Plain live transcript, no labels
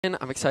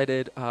I'm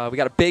excited. We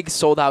got a big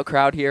sold-out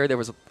crowd here. There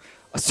was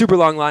a super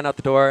long line out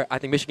the door. I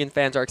think Michigan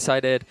fans are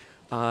excited.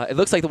 It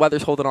looks like the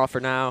weather's holding off for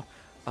now.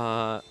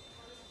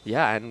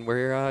 Yeah, and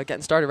we're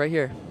getting started right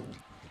here.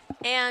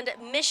 And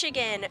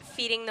Michigan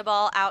feeding the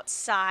ball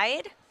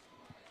outside.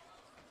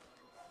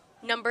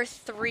 Number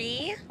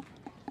 3,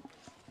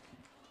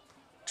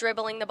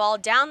 dribbling the ball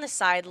down the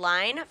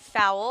sideline,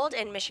 fouled,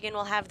 and Michigan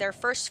will have their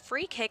first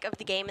free kick of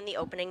the game in the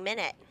opening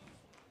minute.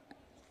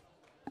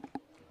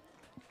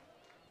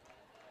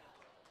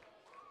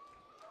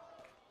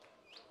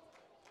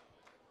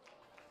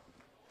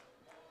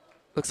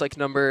 Looks like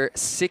number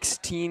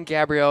 16,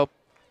 Gabrielle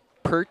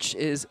Perch,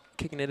 is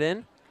kicking it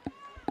in.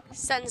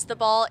 Sends the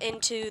ball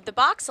into the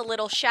box a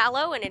little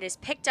shallow, and it is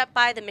picked up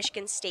by the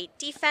Michigan State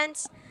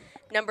defense.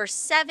 Number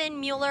 7,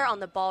 Mueller on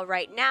the ball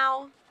right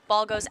now.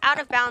 Ball goes out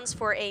of bounds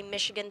for a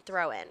Michigan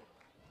throw-in.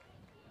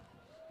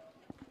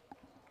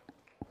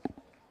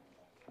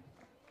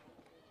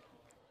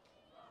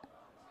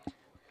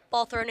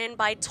 Ball thrown in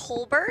by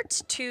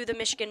Tolbert to the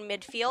Michigan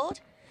midfield.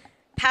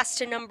 Pass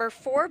to number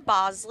 4,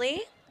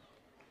 Bosley.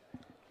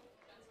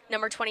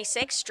 Number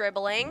 26,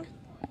 dribbling.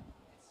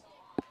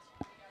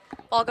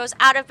 Ball goes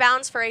out of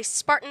bounds for a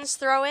Spartans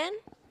throw-in.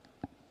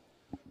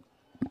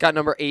 Got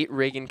number 8,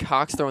 Reagan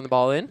Cox, throwing the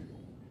ball in.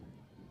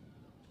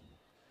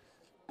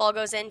 Ball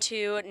goes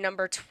into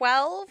number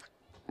 12.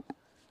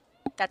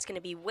 That's going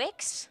to be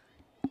Wicks.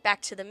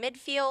 Back to the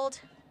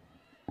midfield.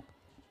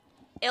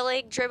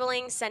 Illig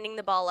dribbling, sending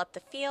the ball up the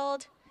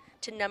field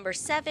to number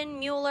 7,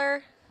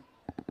 Mueller.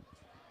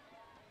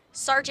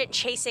 Sargent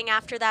chasing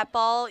after that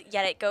ball,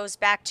 yet it goes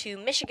back to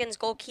Michigan's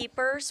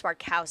goalkeeper,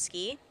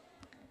 Swarkowski.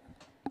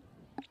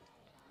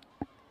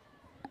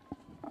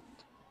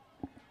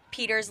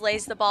 Peters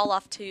lays the ball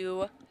off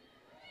to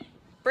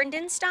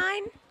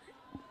Brindenstein,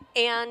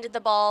 and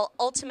the ball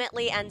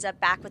ultimately ends up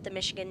back with the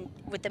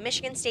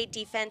Michigan State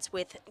defense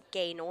with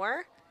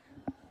Gaynor.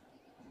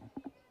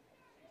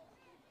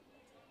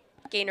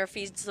 Gaynor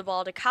feeds the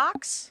ball to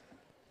Cox.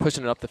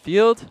 Pushing it up the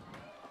field.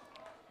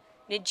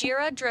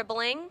 Najira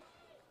dribbling.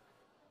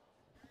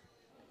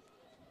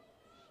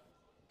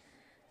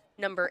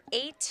 Number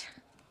 8.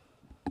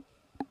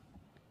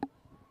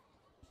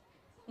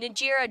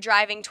 Najira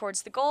driving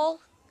towards the goal.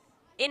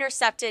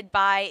 Intercepted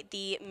by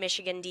the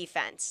Michigan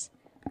defense.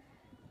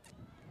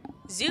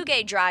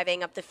 Zuge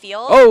driving up the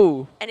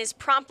field and is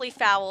promptly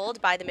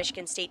fouled by the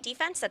Michigan State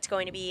defense. That's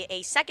going to be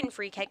a second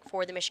free kick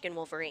for the Michigan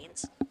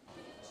Wolverines.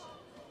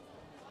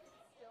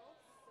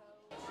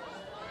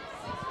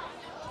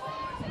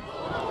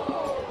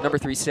 Number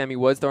 3, Sammy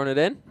Woods, throwing it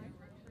in.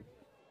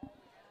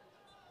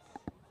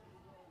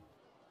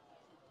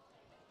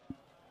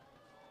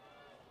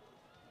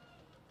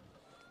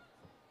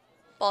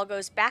 Ball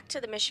goes back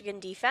to the Michigan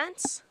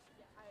defense.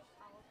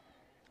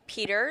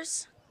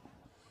 Peters.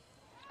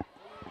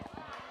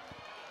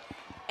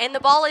 And the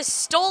ball is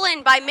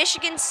stolen by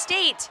Michigan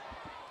State,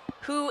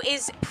 who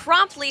is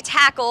promptly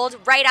tackled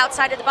right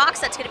outside of the box.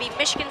 That's going to be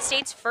Michigan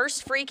State's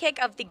first free kick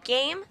of the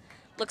game.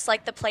 Looks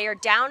like the player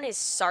down is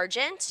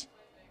Sargent.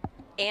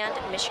 And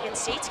Michigan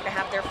State's going to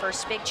have their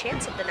first big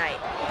chance of the night.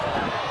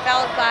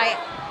 Fouled by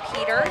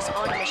Peters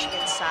on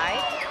Michigan's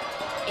side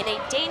in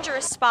a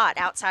dangerous spot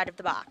outside of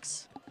the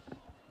box.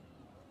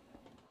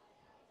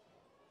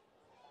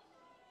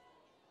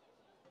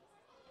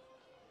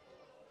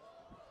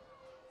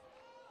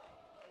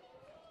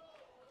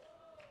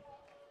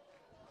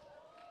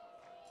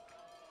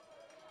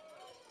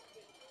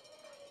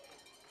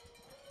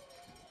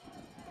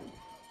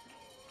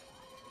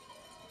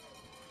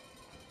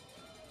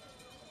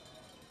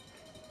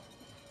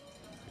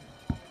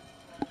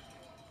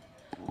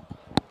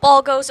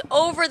 Ball goes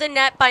over the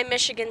net by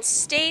Michigan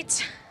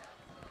State.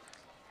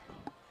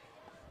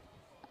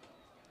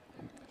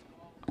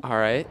 All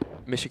right,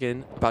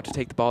 Michigan about to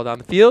take the ball down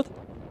the field.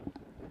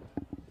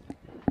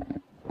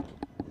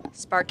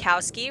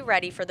 Sparkowski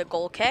ready for the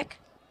goal kick.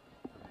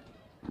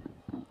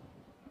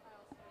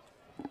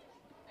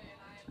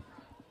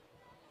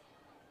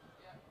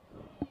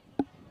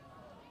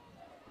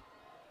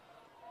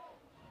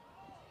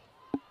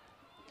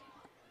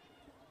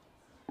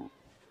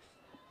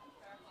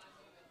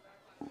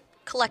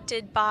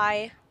 Collected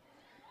by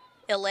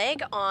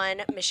Illig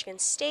on Michigan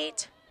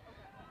State.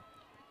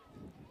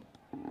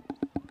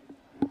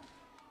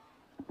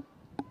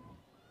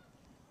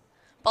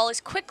 Ball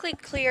is quickly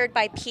cleared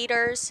by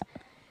Peters,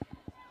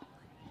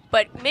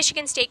 but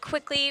Michigan State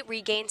quickly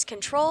regains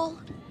control.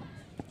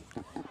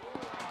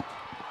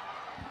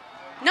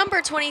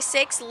 Number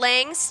 26,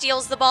 Lang,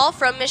 steals the ball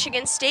from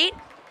Michigan State.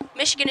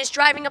 Michigan is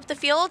driving up the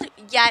field,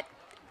 yet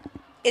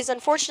is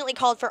unfortunately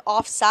called for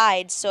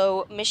offside,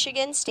 so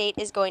Michigan State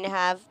is going to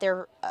have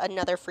their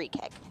another free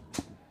kick.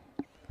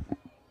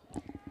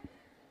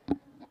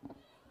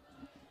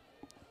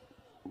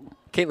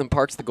 Caitlin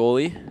Park's the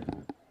goalie.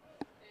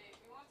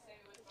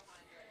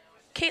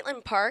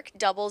 Caitlin Park,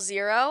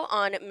 0-0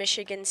 on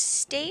Michigan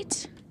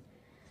State.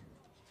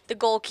 The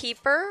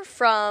goalkeeper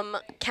from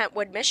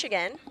Kentwood,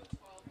 Michigan.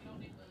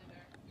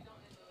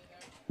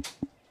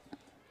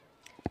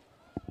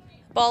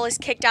 Ball is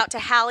kicked out to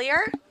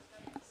Hallier.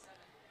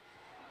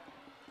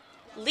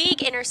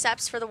 League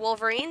intercepts for the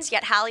Wolverines,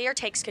 yet Hallier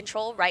takes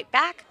control right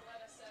back,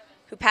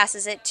 who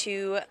passes it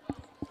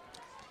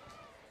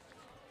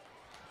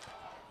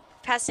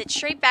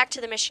straight back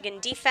to the Michigan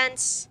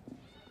defense,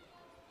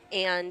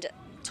 and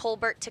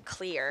Tolbert to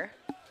clear.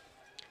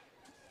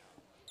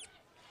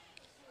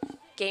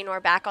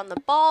 Gaynor back on the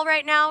ball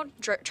right now,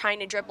 trying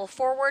to dribble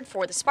forward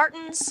for the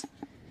Spartans.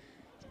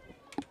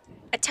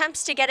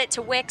 Attempts to get it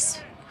to Wicks,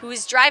 who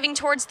is driving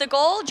towards the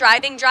goal,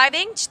 driving.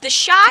 The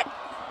shot.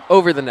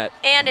 Over the net.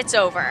 And it's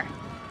over.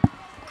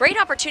 Great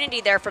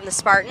opportunity there from the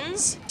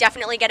Spartans.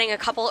 Definitely getting a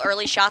couple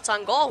early shots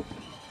on goal.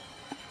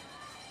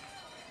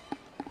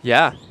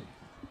 Yeah.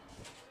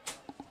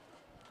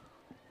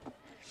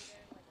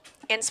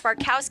 And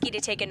Sparkowski to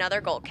take another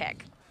goal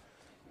kick.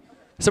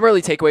 Some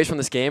early takeaways from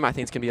this game. I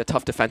think it's going to be a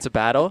tough defensive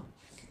battle.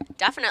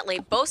 Definitely.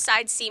 Both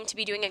sides seem to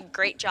be doing a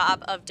great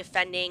job of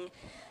defending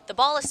the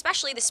ball,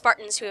 especially the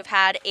Spartans, who have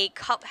had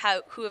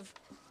who have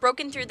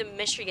broken through the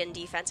Michigan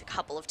defense a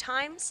couple of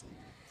times.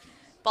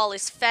 Ball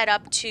is fed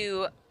up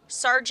to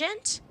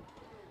Sargent,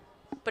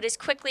 but is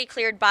quickly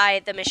cleared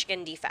by the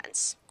Michigan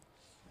defense.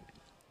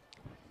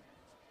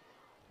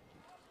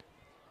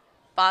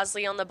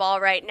 Bosley on the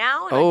ball right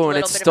now. And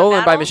it's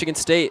stolen by Michigan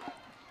State.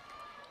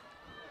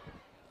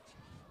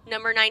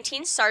 Number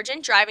 19,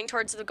 Sargent, driving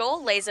towards the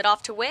goal, lays it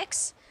off to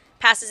Wicks,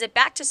 passes it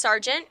back to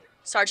Sargent.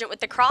 Sargent with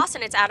the cross,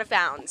 and it's out of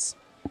bounds.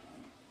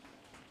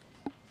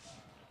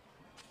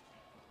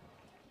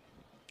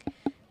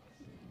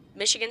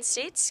 Michigan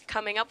State's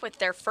coming up with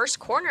their first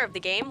corner of the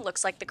game.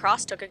 Looks like the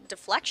cross took a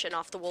deflection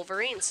off the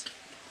Wolverines.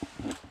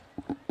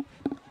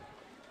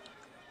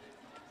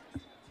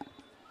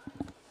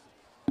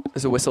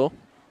 There's a whistle.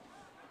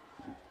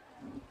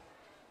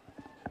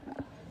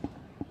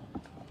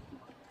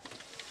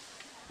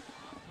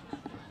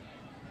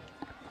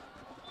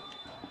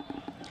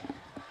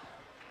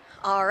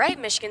 All right,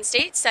 Michigan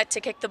State set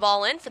to kick the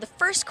ball in for the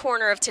first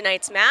corner of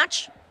tonight's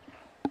match.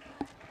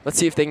 Let's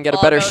see if they can get a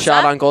better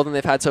shot on goal than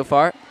they've had so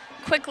far.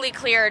 Quickly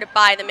cleared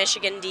by the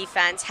Michigan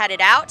defense, headed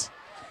out.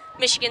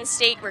 Michigan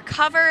State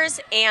recovers,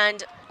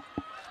 and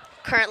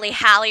currently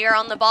Hallier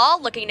on the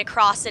ball, looking to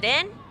cross it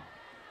in.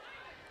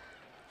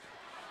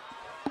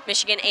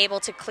 Michigan able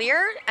to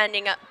clear,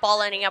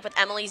 ball ending up with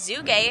Emily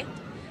Zuge.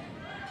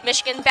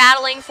 Michigan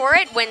battling for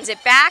it, wins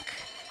it back.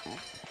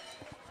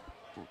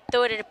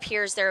 Though it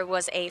appears there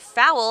was a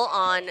foul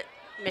on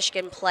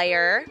Michigan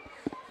player,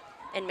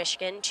 and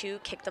Michigan to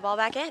kick the ball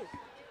back in.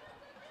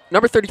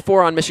 Number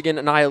 34 on Michigan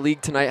Anaya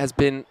League tonight has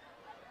been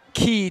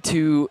key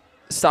to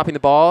stopping the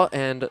ball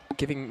and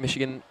giving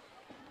Michigan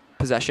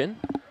possession.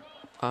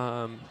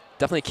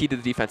 Definitely key to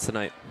the defense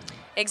tonight.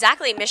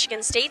 Exactly.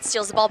 Michigan State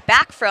steals the ball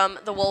back from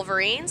the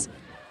Wolverines.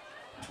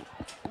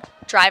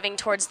 Driving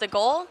towards the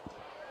goal.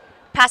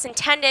 Pass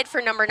intended for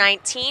number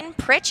 19,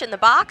 Pritch in the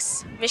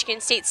box.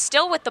 Michigan State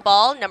still with the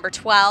ball, number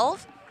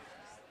 12.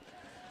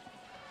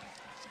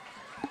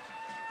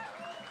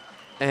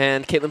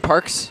 And Caitlin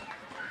Parks.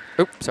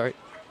 Oh, sorry.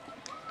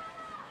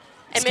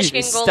 And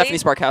Michigan goalie Stephanie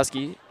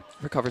Sparkowski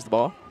recovers the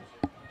ball.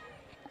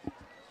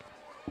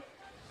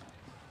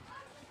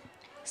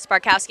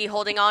 Sparkowski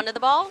holding on to the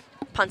ball,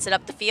 punts it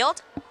up the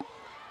field.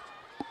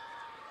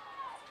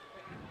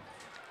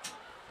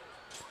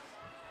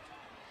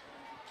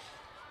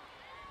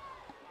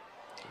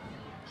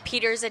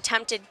 Peters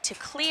attempted to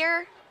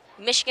clear.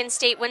 Michigan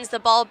State wins the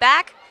ball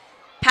back.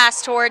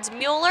 Pass towards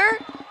Mueller,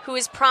 who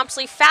is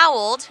promptly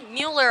fouled.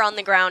 Mueller on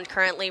the ground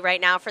currently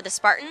right now for the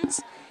Spartans,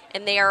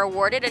 and they are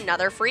awarded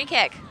another free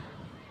kick.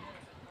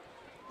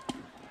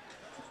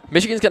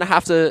 Michigan's going to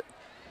have to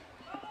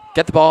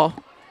get the ball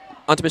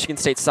onto Michigan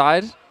State's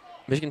side.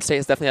 Michigan State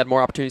has definitely had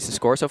more opportunities to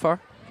score so far.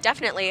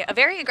 Definitely. A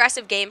very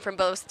aggressive game from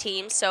both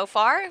teams so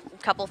far. A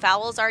couple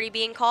fouls already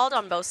being called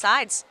on both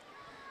sides.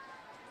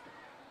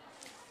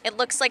 It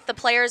looks like the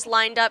players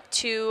lined up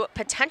to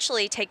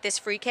potentially take this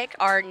free kick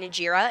are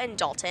Najira and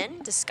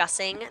Dalton,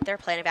 discussing their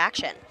plan of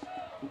action.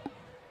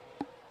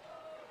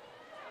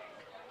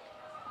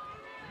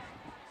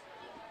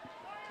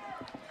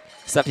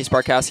 Stephanie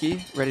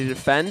Sparkowski ready to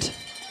defend.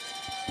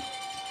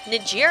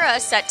 Najira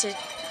set to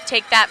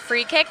take that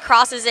free kick,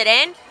 crosses it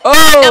in.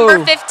 Oh!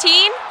 Number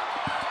 15.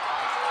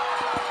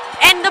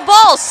 And the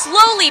ball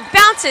slowly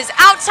bounces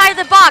outside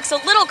the box. A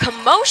little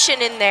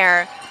commotion in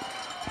there.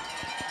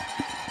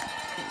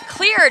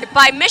 Cleared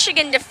by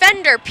Michigan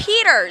defender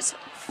Peters.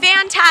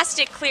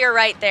 Fantastic clear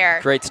right there.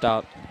 Great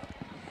stop.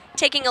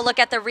 Taking a look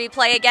at the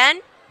replay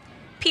again.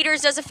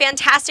 Peters does a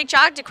fantastic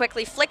job to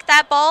quickly flick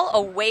that ball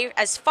away,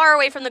 as far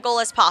away from the goal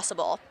as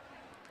possible.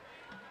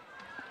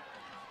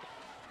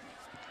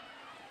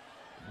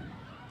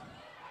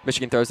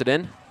 Michigan throws it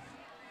in.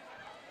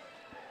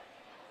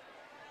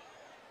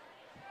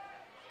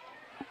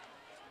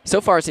 So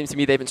far, it seems to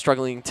me they've been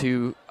struggling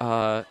to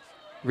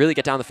really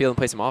get down the field and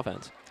play some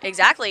offense.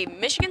 Exactly.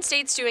 Michigan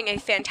State's doing a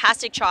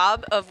fantastic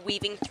job of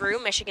weaving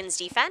through Michigan's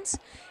defense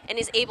and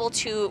has been able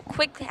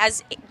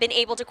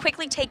to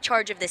quickly take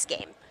charge of this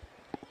game.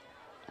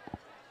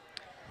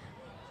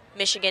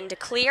 Michigan to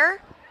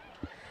clear.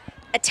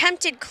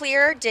 Attempted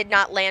clear, did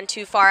not land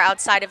too far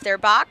outside of their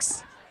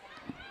box.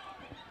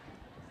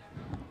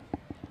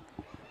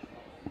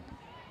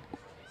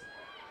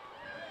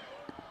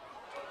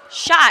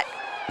 Shot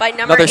by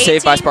number 18. Another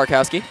save by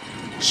Sparkowski.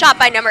 Shot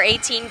by number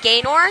 18,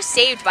 Gaynor,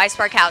 saved by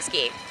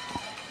Sparkowski.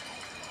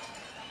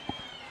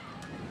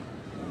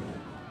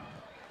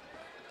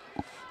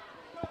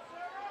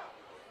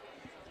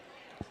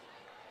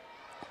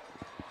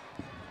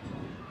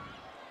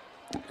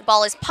 The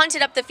ball is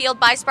punted up the field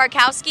by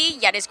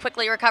Sparkowski, yet is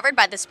quickly recovered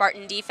by the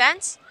Spartan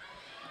defense.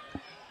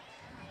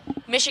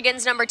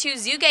 Michigan's number 2,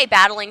 Zuge,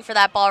 battling for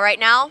that ball right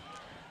now.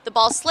 The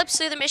ball slips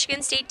through the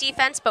Michigan State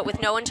defense, but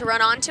with no one to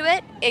run onto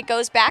it, it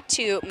goes back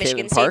to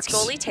Michigan State's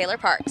goalie, Taylor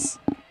Parks.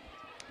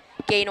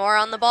 Gaynor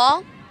on the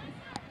ball,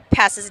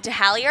 passes it to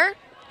Hallier.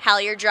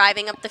 Hallier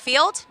driving up the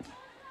field,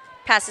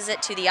 passes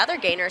it to the other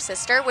Gaynor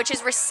sister, which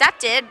is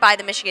recepted by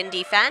the Michigan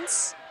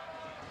defense.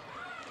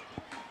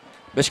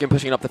 Michigan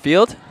pushing it up the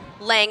field.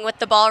 Lang with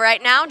the ball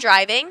right now,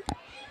 driving.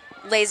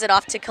 Lays it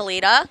off to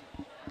Kalita.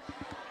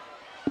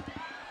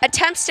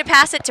 Attempts to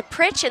pass it to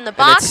Pritch in the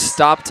box. And it's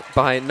stopped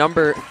by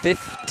number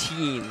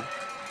 15,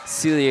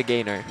 Celia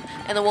Gaynor.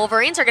 And the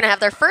Wolverines are going to have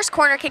their first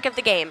corner kick of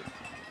the game.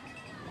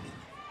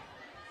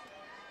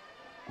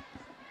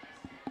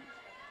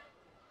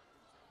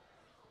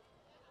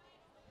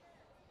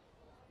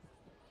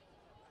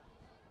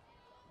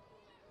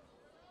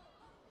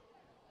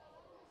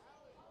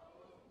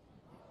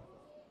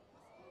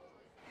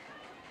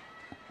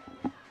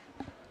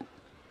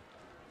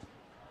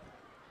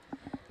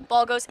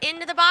 Ball goes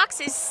into the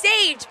box, is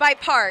saved by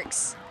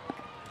Parks.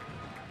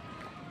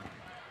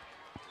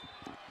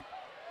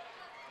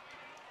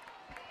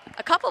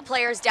 A couple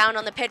players down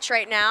on the pitch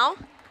right now.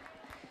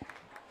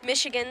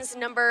 Michigan's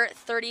number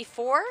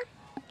 34,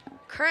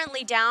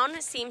 currently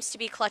down, seems to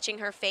be clutching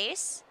her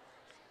face.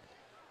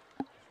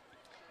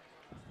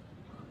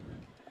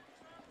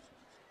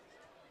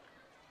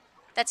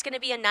 That's going to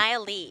be Anaya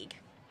League.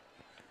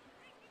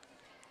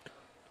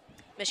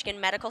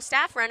 Michigan medical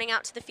staff running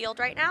out to the field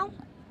right now.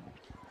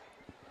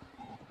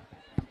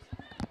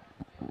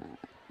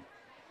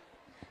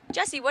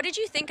 Jesse, what did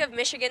you think of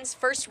Michigan's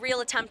first real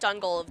attempt on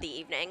goal of the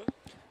evening?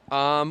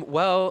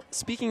 Well,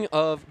 speaking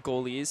of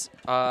goalies,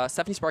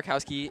 Stephanie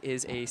Sparkowski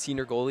is a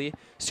senior goalie,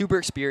 super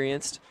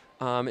experienced,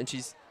 and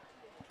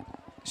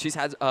she's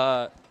had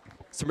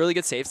some really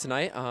good saves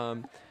tonight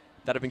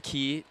that have been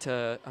key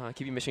to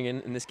keeping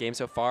Michigan in this game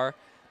so far.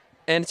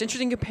 And it's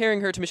interesting comparing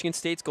her to Michigan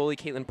State's goalie,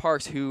 Caitlin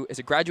Parks, who is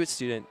a graduate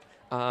student.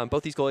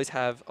 Both these goalies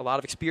have a lot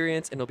of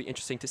experience, and it'll be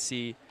interesting to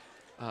see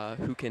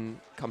who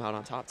can come out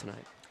on top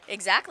tonight.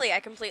 Exactly, I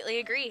completely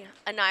agree.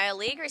 Anaya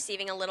League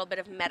receiving a little bit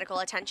of medical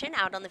attention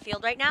out on the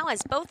field right now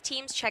as both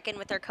teams check in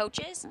with their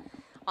coaches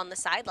on the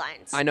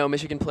sidelines. I know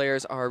Michigan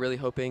players are really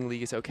hoping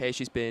League is okay.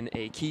 She's been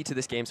a key to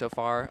this game so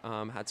far,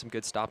 had some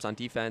good stops on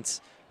defense,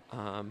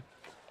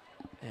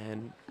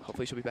 and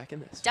hopefully she'll be back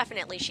in this.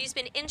 Definitely. She's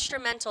been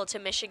instrumental to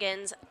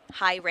Michigan's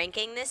high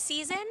ranking this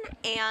season,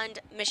 and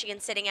Michigan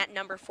sitting at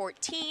number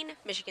 14,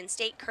 Michigan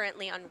State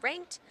currently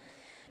unranked.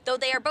 Though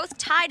they are both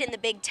tied in the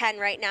Big Ten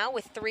right now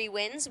with 3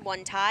 wins,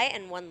 1 tie,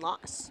 and 1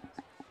 loss.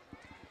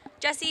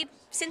 Jesse,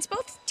 since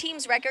both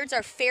teams' records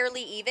are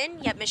fairly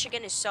even, yet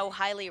Michigan is so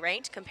highly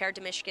ranked compared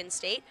to Michigan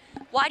State,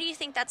 why do you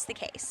think that's the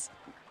case?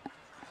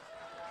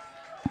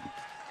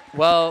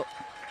 Well,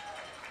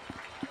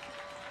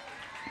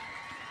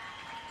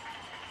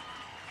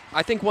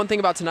 I think one thing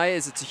about tonight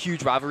is it's a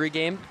huge rivalry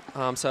game.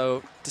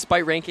 So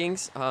despite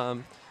rankings,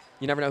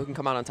 you never know who can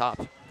come out on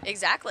top.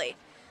 Exactly.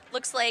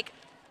 Looks like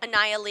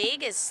Anaya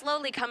League is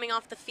slowly coming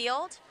off the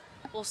field.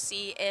 We'll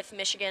see if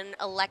Michigan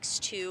elects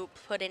to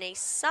put in a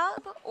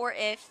sub or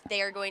if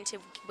they are going to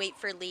wait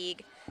for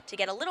League to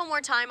get a little more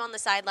time on the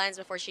sidelines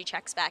before she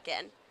checks back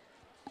in.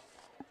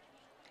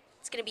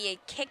 It's going to be a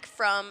kick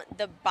from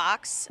the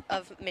box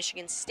of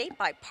Michigan State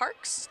by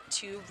Parks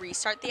to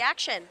restart the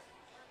action.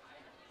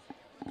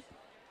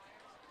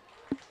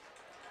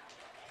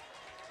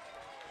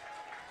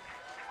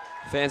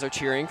 Fans are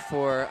cheering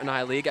for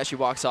Anaya League as she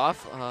walks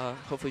off.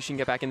 Hopefully she can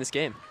get back in this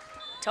game.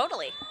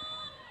 Totally.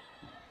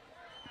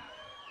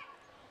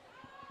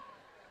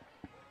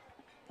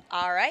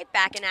 All right,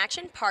 back in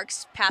action.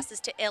 Parks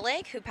passes to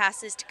Illig, who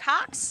passes to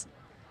Cox.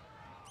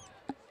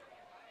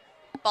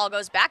 Ball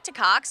goes back to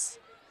Cox.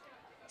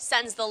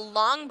 Sends the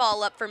long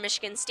ball up for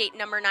Michigan State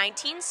number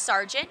 19,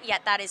 Sargent,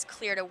 yet that is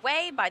cleared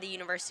away by the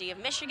University of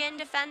Michigan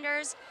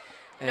defenders.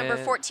 Number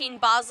 14,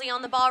 Bosley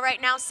on the ball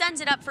right now,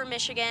 sends it up for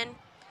Michigan.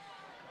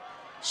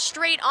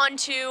 Straight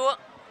onto,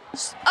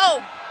 Zuge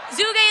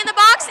in the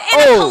box,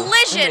 and a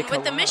collision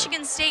with the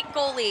Michigan State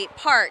goalie,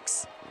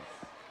 Parks.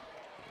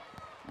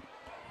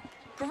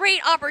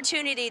 Great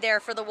opportunity there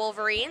for the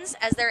Wolverines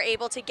as they're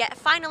able to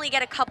finally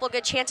get a couple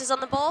good chances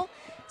on the ball.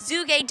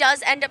 Zuge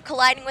does end up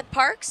colliding with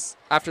Parks.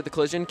 After the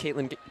collision,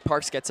 Caitlin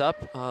Parks gets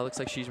up. Looks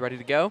like she's ready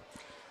to go.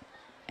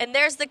 And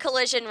there's the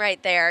collision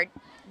right there.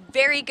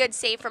 Very good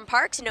save from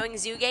Parks, knowing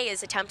Zuge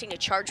is attempting to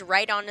charge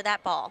right onto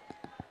that ball.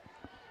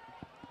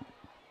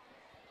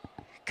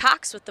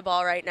 Cox with the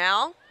ball right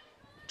now,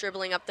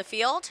 dribbling up the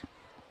field.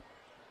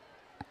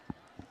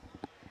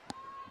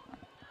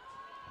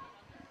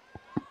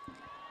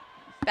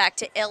 Back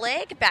to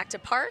Illig, back to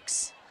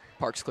Parks.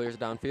 Parks clears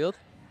downfield.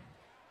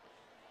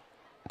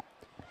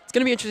 It's going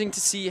to be interesting to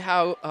see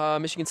how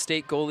Michigan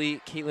State goalie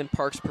Caitlin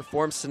Parks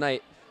performs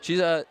tonight. She's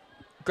a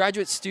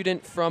graduate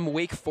student from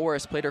Wake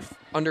Forest, played her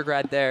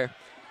undergrad there.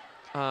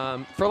 For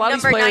a lot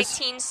of these players,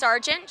 19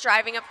 Sargent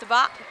driving up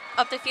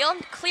the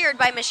field, cleared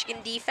by Michigan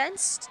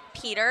defense.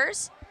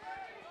 Peters.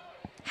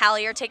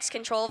 Hallier takes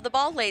control of the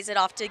ball, lays it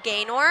off to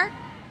Gaynor.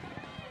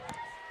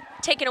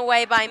 Taken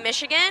away by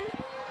Michigan.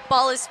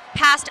 Ball is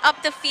passed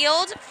up the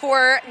field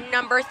for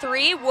number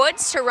 3,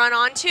 Woods, to run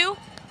onto.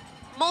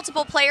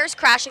 Multiple players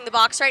crashing the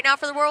box right now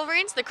for the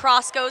Wolverines. The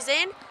cross goes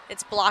in.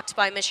 It's blocked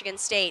by Michigan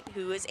State,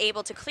 who is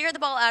able to clear the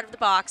ball out of the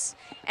box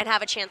and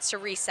have a chance to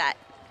reset.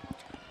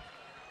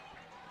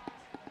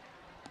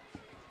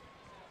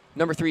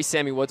 number 3,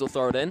 Sammy Woods, will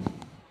throw it in.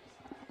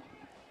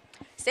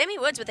 Sammy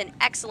Woods with an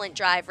excellent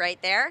drive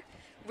right there.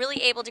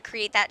 Really able to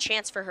create that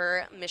chance for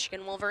her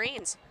Michigan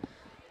Wolverines.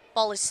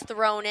 Ball is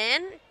thrown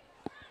in,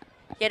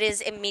 yet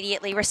is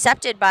immediately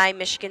recepted by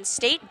Michigan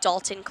State.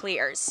 Dalton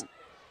clears.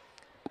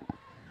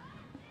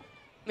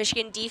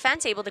 Michigan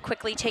defense able to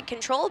quickly take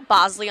control.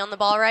 Bosley on the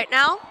ball right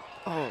now.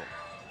 Oh.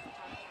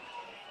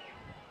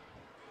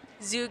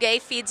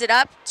 Zuge feeds it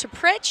up to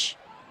Pritch.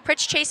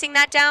 Pritch chasing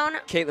that down.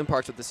 Caitlin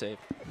Parks with the save.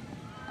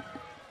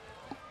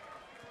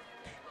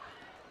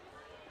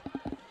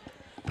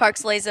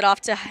 Parks lays it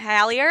off to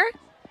Hallier.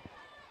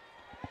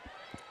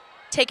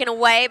 Taken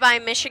away by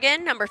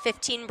Michigan, number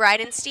 15,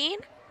 Bridenstine.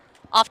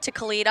 Off to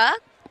Kalita.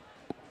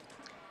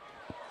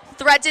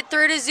 Threads it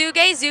through to Zuge.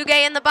 Zuge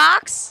in the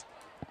box.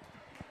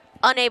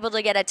 Unable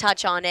to get a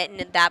touch on it, and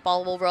that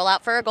ball will roll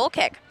out for a goal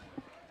kick.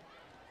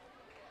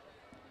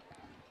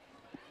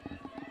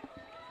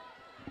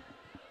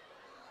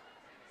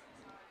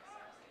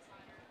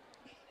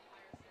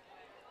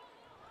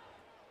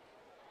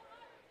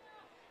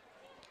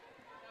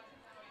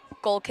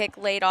 Goal kick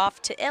laid off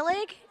to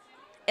Illig.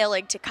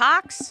 Illig to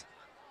Cox.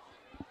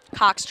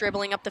 Cox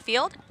dribbling up the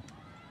field.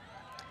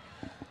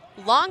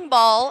 Long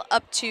ball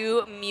up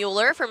to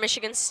Mueller for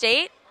Michigan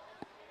State.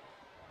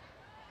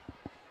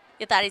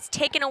 Yet that is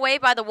taken away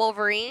by the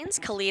Wolverines.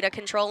 Kalita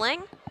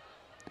controlling.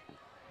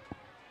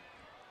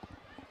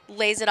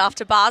 Lays it off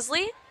to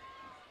Bosley.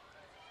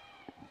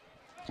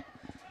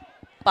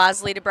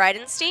 Bosley to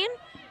Bridenstine.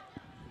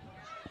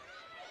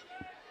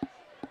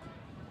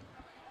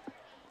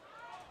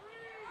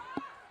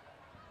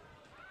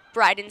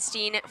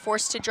 Bridenstine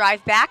forced to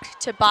drive back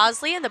to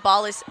Bosley, and the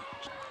ball is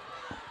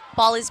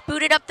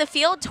booted up the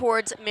field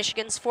towards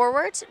Michigan's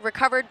forwards,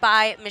 recovered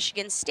by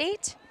Michigan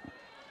State.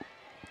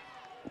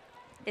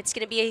 It's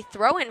going to be a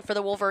throw-in for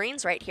the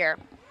Wolverines right here.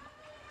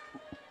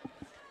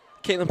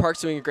 Caitlin Parks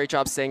doing a great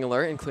job staying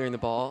alert and clearing the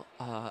ball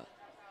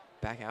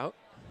back out.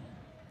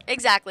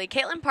 Exactly.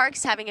 Caitlin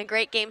Parks having a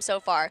great game so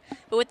far.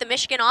 But with the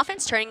Michigan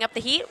offense turning up the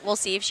heat, we'll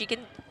see if she can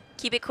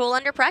keep it cool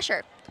under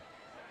pressure.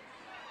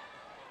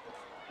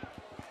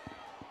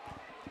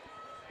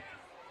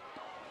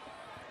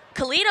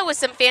 Kalita with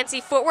some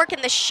fancy footwork,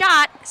 and the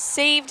shot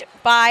saved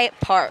by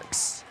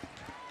Parks.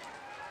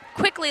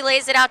 Quickly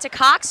lays it out to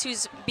Cox,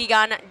 who's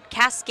begun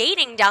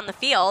cascading down the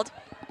field.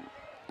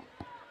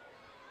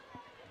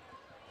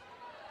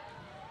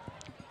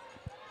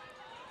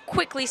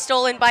 Quickly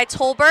stolen by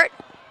Tolbert,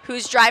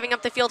 who's driving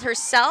up the field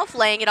herself,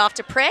 laying it off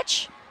to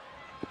Pritch.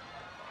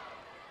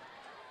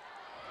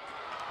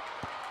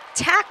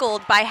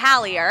 Tackled by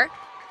Hallier.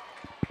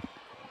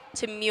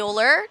 To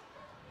Mueller.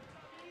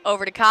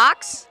 Over to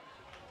Cox.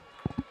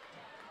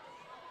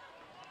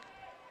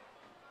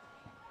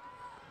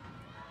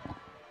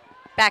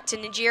 Back to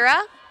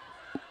Najira.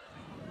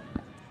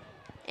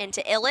 And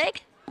to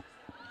Illig.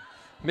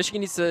 Michigan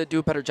needs to do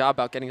a better job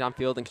about getting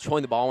downfield and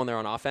controlling the ball when they're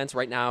on offense.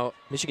 Right now,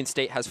 Michigan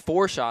State has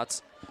 4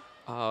 shots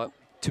to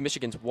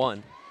Michigan's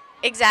 1.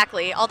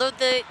 Exactly. Although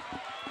the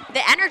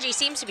energy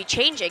seems to be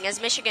changing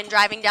as Michigan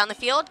driving down the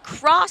field.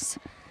 Cross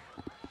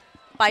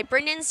by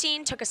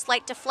Bridenstine took a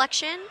slight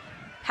deflection.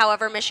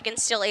 However,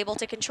 Michigan's still able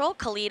to control.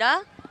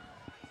 Kalita.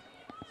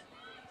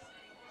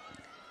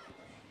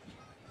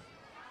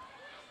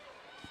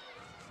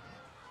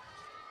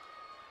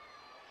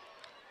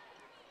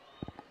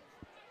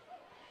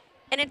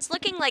 And it's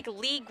looking like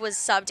League was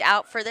subbed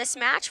out for this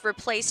match,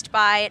 replaced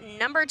by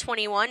number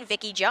 21,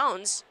 Vicky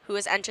Jones, who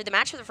has entered the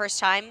match for the first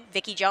time.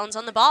 Vicky Jones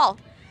on the ball.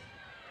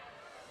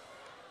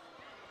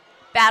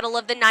 Battle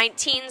of the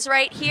 19s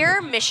right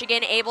here.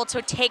 Michigan able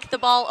to take the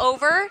ball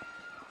over.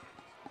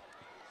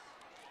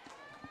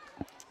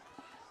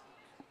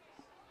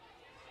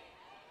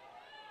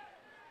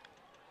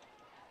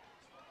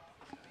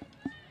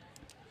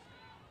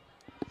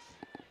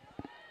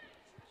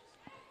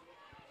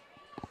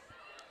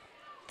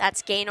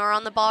 That's Gaynor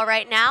on the ball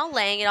right now,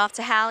 laying it off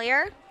to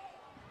Hallier.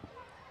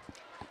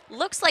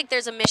 Looks like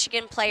there's a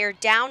Michigan player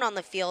down on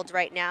the field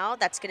right now.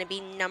 That's going to be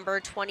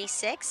number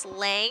 26,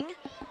 Lang.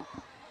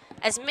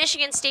 As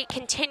Michigan State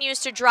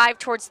continues to drive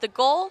towards the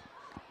goal.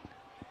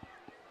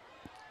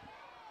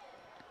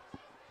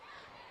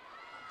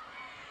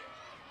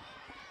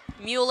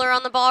 Mueller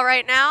on the ball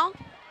right now.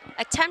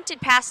 Attempted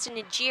pass to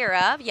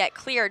Najira, yet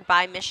cleared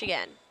by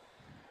Michigan.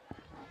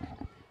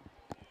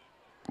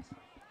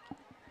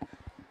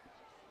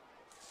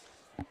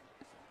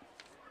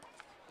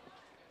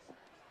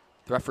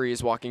 The referee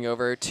is walking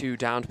over to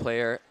downed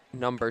player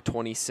number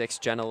 26,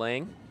 Jenna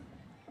Lang.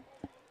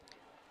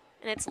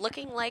 And it's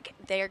looking like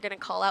they're going to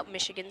call out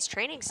Michigan's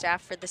training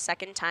staff for the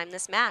second time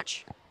this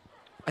match.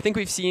 I think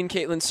we've seen,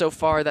 Caitlin, so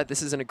far that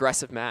this is an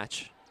aggressive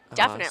match.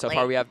 Definitely. So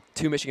far we have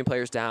 2 Michigan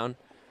players down.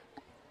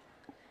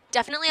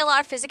 Definitely a lot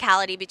of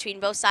physicality between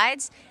both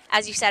sides.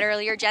 As you said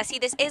earlier, Jesse,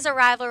 this is a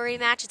rivalry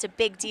match. It's a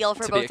big deal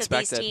for both of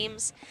these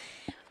teams,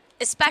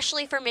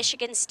 especially for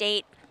Michigan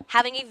State,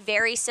 having a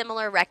very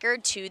similar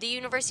record to the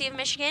University of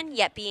Michigan,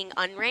 yet being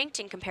unranked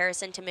in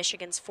comparison to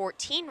Michigan's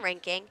 14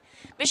 ranking.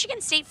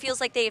 Michigan State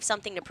feels like they have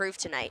something to prove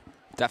tonight.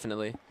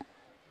 Definitely.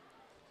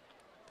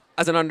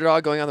 As an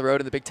underdog going on the road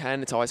in the Big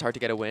Ten, it's always hard to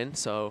get a win,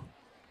 so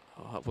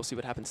we'll see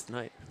what happens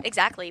tonight.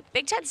 Exactly.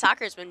 Big Ten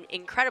soccer has been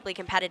incredibly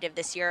competitive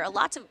this year. A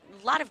lot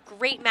of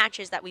great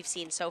matches that we've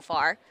seen so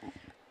far,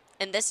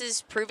 and this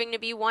is proving to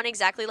be one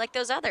exactly like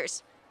those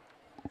others.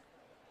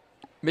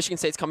 Michigan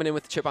State's coming in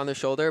with a chip on their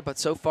shoulder, but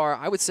so far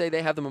I would say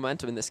they have the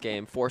momentum in this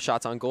game. 4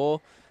 shots on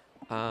goal,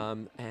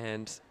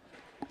 and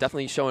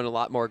definitely showing a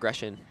lot more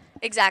aggression.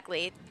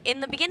 Exactly. In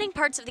the beginning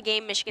parts of the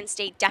game, Michigan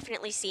State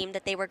definitely seemed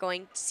like they were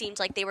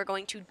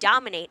going to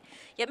dominate.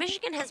 Yet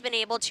Michigan has been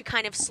able to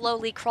kind of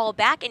slowly crawl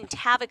back and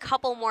have a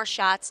couple more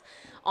shots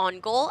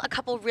on goal, a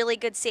couple really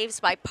good saves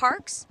by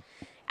Parks,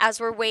 as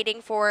we're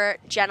waiting for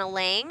Jenna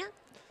Lang,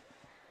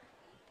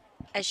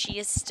 as she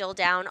is still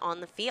down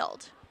on the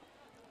field.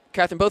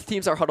 Catherine, both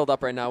teams are huddled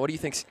up right now. What do you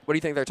think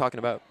they're talking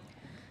about?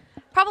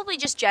 Probably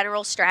just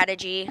general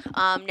strategy.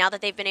 Now that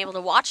they've been able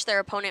to watch their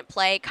opponent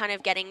play, kind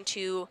of getting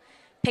to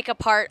pick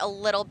apart a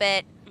little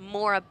bit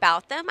more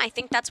about them. I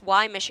think that's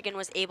why Michigan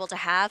was able to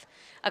have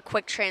a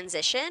quick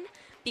transition,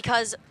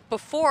 because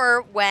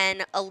before,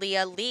 when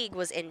Aaliyah League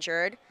was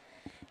injured,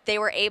 they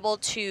were able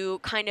to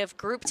kind of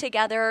group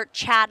together,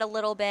 chat a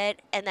little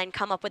bit, and then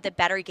come up with a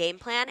better game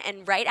plan.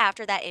 And right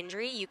after that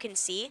injury, you can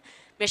see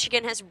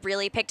Michigan has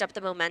really picked up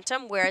the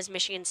momentum, whereas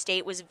Michigan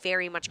State was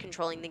very much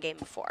controlling the game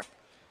before.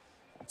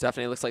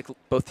 Definitely looks like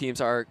both teams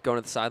are going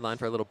to the sideline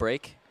for a little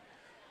break.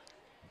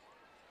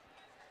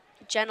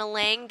 Jenna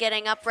Lang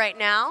getting up right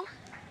now.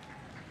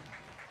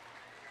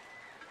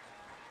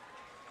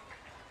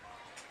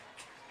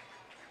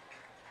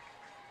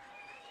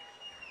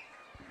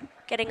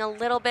 Getting a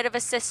little bit of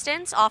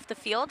assistance off the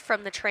field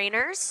from the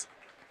trainers.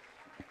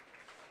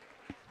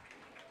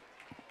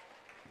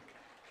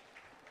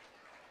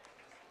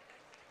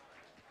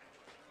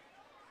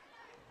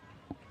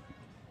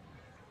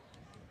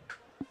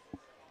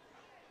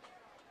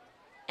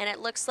 And it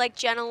looks like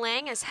Jenna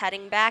Lang is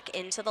heading back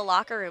into the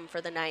locker room for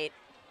the night.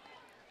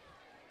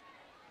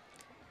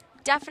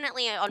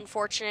 Definitely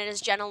unfortunate,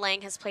 as Jenna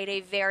Lang has played a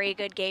very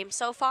good game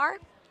so far.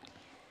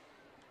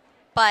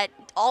 But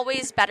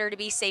always better to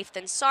be safe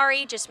than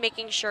sorry, just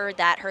making sure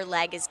that her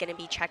leg is going to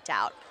be checked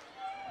out.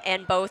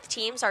 And both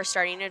teams are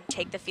starting to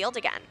take the field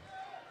again.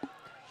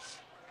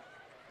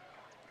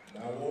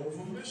 Now over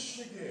from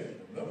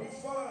Michigan, number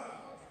 5,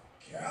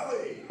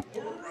 Callie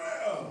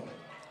Burrell.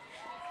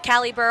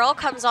 Callie Burrell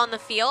comes on the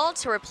field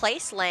to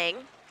replace Lang.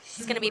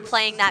 She's going to be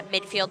playing that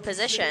midfield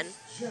position.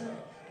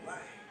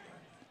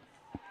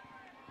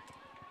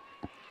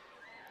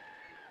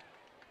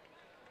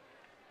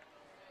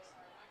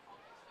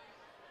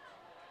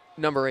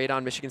 Number 8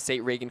 on Michigan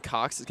State, Reagan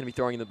Cox, is going to be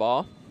throwing the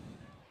ball.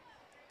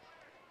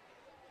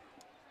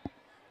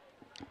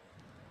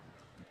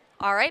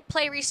 All right,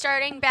 play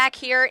restarting back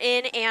here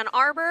in Ann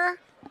Arbor.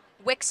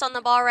 Wicks on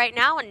the ball right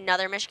now,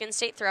 another Michigan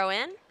State throw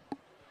in.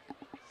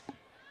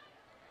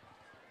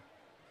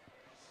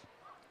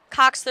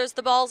 Cox throws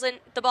the ball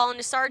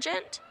into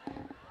Sargent.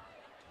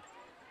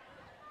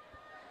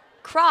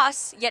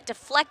 Cross, yet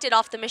deflected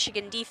off the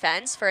Michigan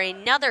defense for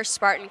another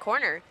Spartan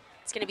corner.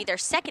 It's going to be their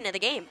second of the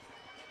game.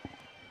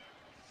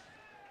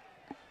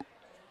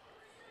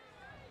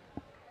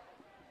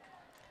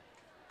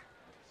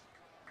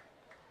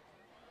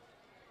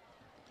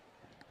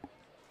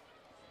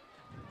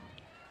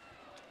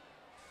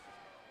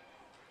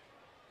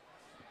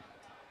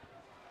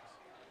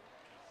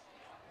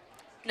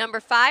 Number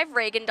 5,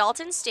 Reagan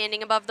Dalton,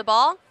 standing above the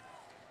ball.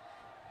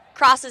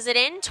 Crosses it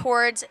in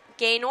towards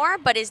Gaynor,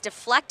 but is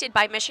deflected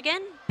by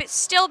Michigan. But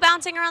still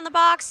bouncing around the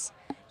box,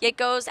 yet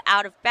goes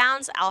out of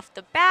bounds off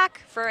the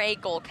back for a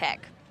goal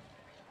kick.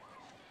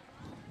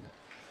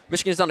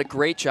 Michigan has done a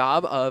great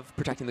job of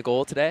protecting the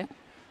goal today.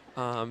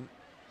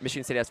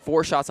 Michigan State has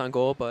 4 shots on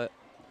goal, but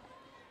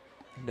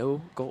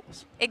no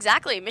goals.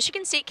 Exactly.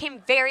 Michigan State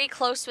came very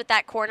close with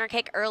that corner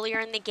kick earlier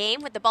in the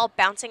game with the ball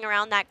bouncing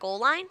around that goal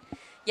line.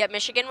 Yet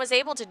Michigan was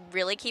able to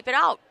really keep it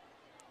out.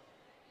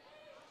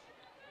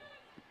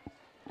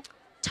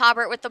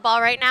 Taubert with the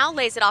ball right now,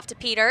 lays it off to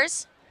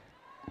Peters.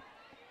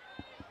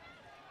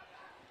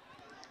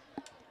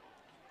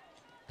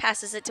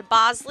 Passes it to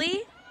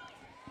Bosley.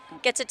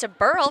 Gets it to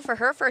Burrell for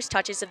her first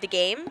touches of the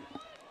game.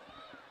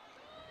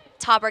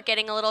 Taubert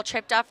getting a little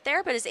tripped off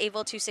there, but is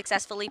able to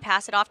successfully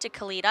pass it off to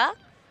Kalita.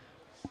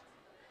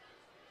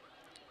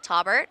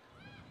 Taubert.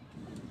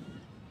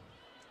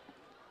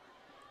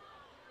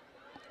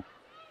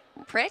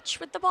 Pritch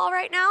with the ball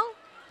right now.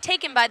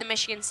 Taken by the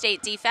Michigan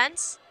State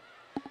defense.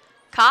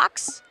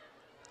 Cox.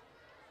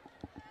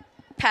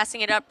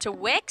 Passing it up to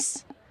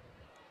Wicks.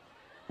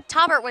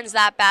 Taubert wins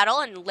that battle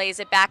and lays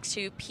it back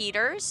to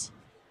Peters.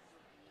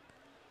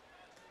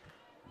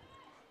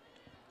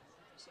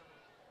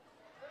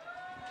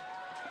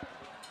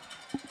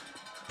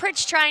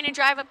 Pritch trying to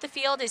drive up the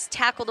field is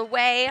tackled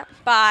away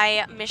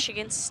by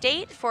Michigan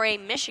State for a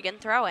Michigan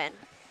throw-in.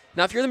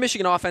 Now, if you're the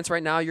Michigan offense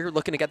right now, you're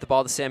looking to get the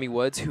ball to Sammy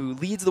Woods, who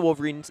leads the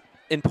Wolverines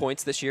in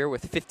points this year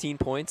with 15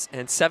 points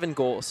and 7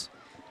 goals.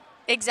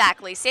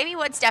 Exactly. Sammy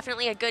Woods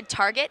definitely a good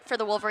target for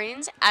the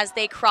Wolverines as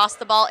they cross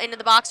the ball into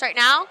the box right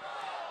now.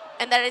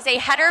 And that is a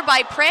header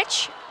by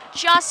Pritch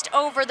just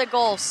over the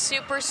goal.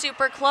 Super,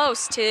 super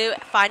close to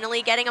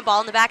finally getting a ball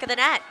in the back of the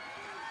net.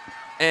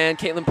 And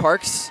Caitlin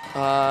Parks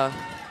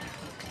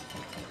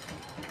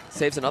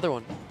saves another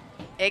one.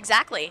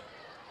 Exactly.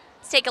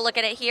 Let's take a look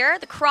at it here.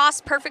 The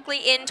cross perfectly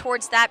in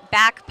towards that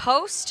back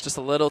post. Just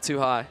a little too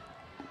high.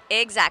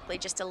 Exactly,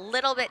 just a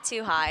little bit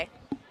too high.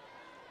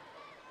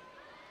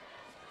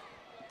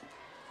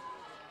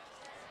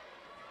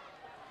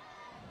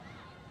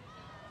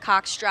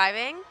 Cox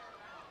driving.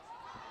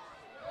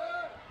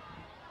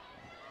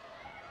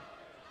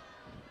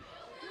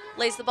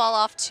 Lays the ball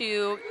off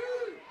to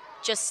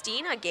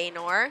Justina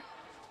Gaynor.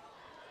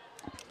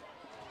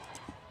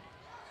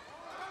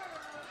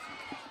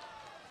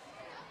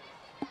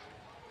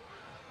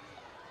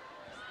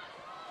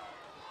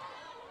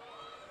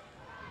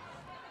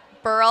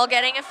 Burrell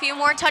getting a few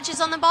more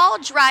touches on the ball,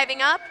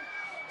 driving up.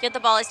 Yet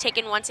the ball is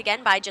taken once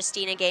again by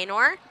Justina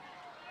Gaynor.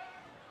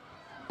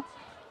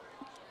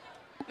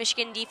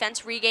 Michigan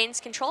defense regains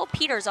control.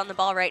 Peters on the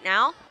ball right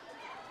now.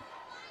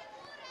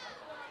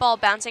 Ball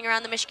bouncing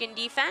around the Michigan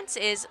defense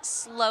is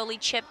slowly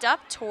chipped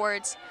up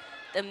towards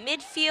the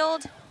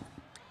midfield.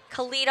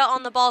 Kalita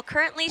on the ball,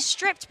 currently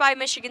stripped by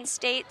Michigan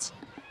State.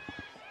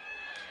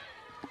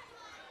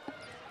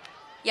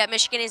 Yet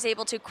Michigan is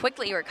able to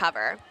quickly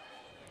recover.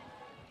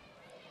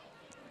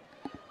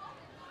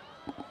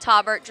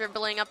 Taubert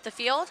dribbling up the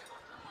field.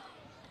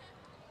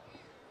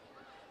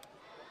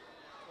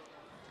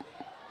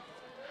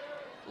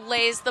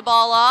 Lays the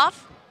ball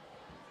off.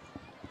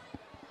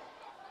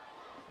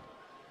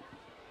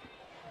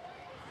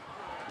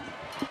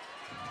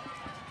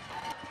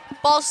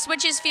 Ball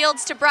switches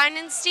fields to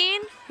Brynenstein,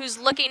 who's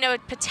looking to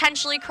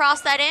potentially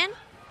cross that in.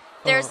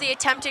 There's the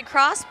attempted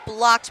cross,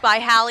 blocked by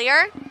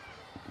Hallier.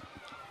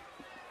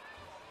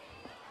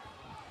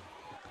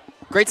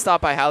 Great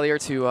stop by Hallier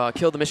to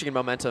kill the Michigan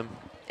momentum.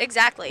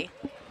 Exactly.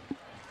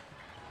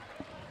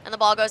 And the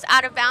ball goes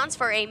out of bounds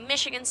for a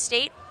Michigan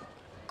State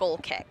goal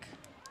kick.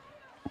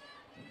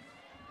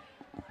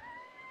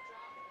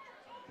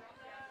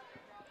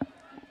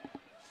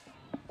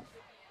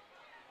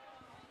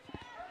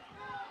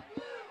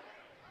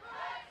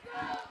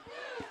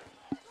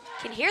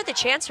 Can hear the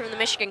chants from the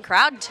Michigan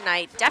crowd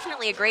tonight.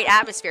 Definitely a great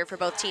atmosphere for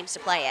both teams to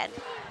play in.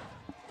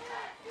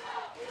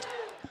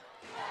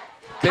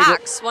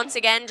 Cox once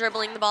again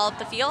dribbling the ball up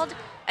the field.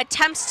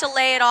 Attempts to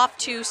lay it off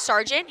to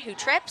Sargent, who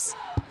trips.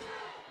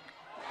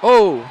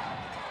 Oh.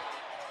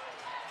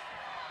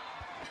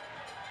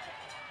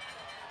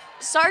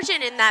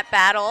 Sargent in that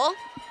battle.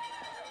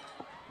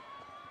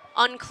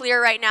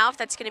 Unclear right now if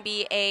that's going to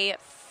be a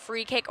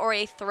free kick or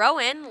a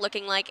throw-in.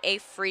 Looking like a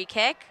free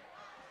kick.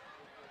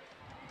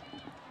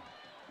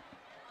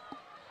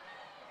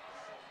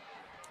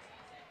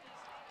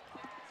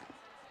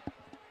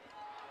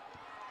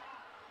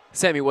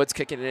 Sammy Woods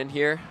kicking it in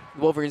here.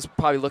 The Wolverines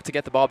probably look to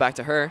get the ball back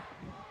to her.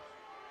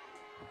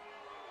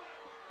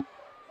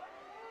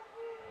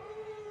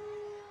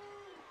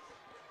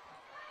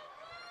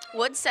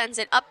 Woods sends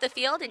it up the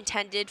field,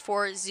 intended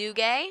for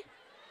Zuge.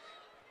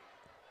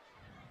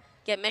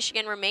 Yet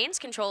Michigan remains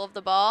control of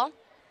the ball.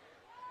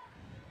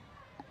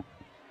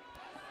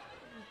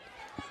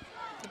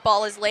 The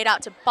ball is laid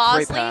out to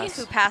Bosley,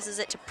 who passes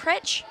it to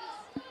Pritch.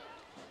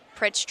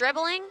 Pritch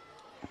dribbling.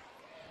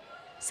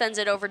 Sends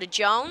it over to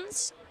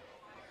Jones.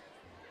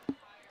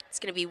 It's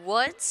going to be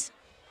Woods.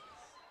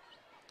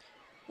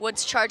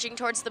 Woods charging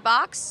towards the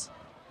box.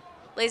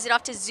 Lays it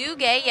off to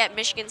Zuge, yet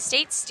Michigan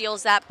State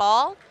steals that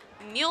ball.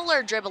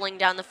 Mueller dribbling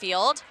down the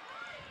field.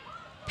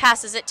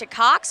 Passes it to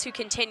Cox, who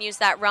continues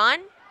that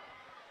run.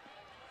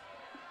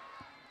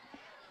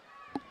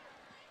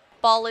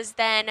 Ball is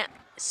then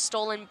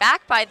stolen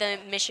back by the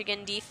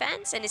Michigan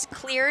defense and is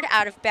cleared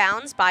out of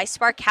bounds by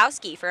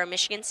Sparkowski for a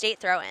Michigan State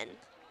throw-in.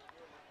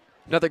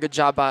 Another good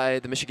job by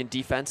the Michigan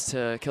defense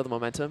to kill the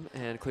momentum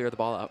and clear the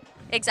ball out.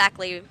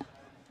 Exactly.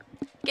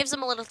 Gives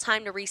them a little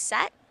time to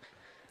reset.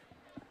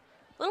 A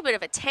little bit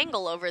of a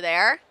tangle over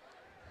there.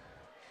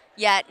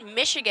 Yet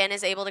Michigan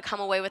is able to come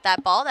away with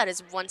that ball. That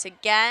is once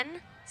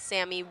again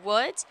Sammy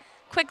Woods.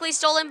 Quickly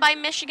stolen by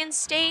Michigan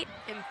State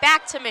and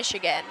back to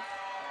Michigan.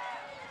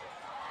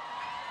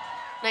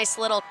 Nice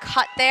little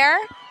cut there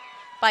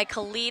by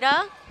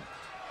Kalita.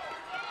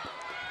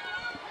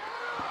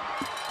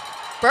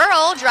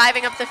 Burrell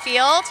driving up the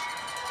field.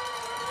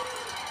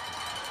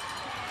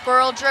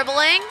 Burrell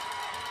dribbling.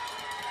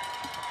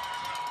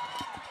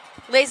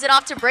 Lays it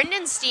off to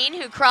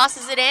Brindenstein, who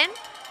crosses it in.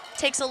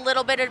 Takes a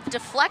little bit of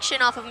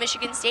deflection off of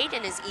Michigan State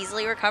and is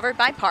easily recovered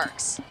by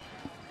Parks.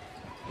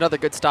 Another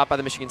good stop by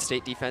the Michigan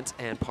State defense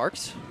and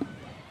Parks.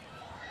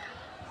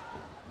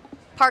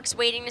 Parks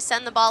waiting to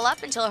send the ball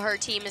up until her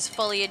team is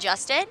fully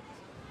adjusted.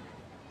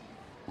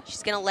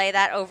 She's going to lay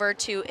that over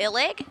to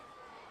Illig.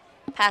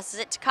 Passes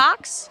it to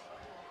Cox.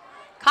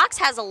 Cox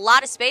has a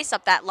lot of space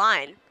up that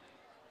line.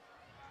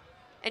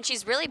 And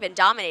she's really been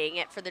dominating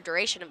it for the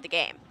duration of the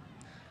game.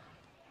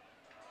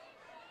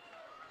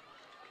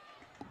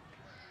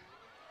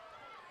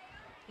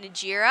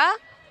 Najira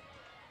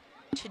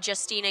to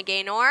Justina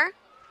Gaynor.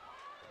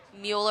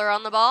 Mueller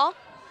on the ball.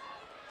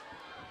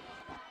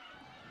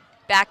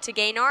 Back to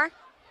Gaynor.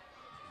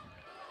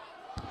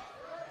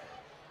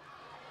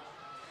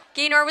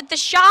 Gaynor with the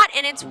shot,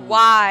 and it's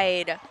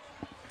wide.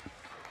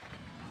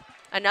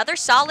 Another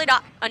solid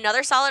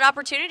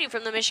opportunity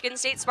from the Michigan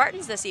State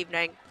Spartans this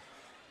evening.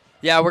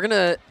 Yeah, they're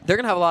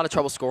gonna have a lot of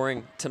trouble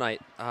scoring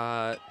tonight.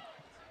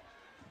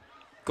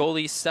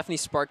 Goalie Stephanie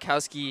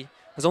Sparkowski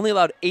has only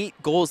allowed 8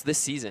 goals this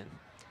season.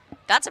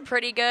 That's a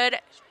pretty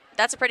good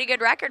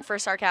record for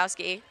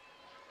Sarkowski.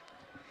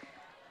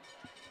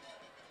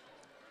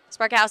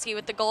 Sparkowski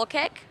with the goal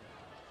kick.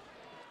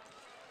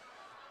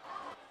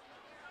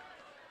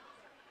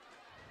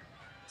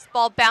 This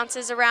ball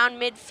bounces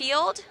around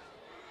midfield.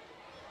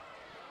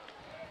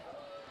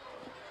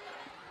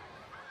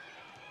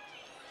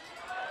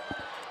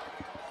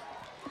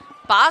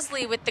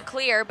 Bosley with the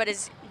clear, but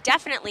is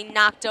definitely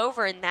knocked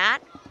over in that.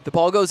 The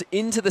ball goes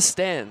into the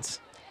stands.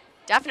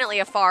 Definitely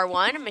a far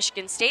one.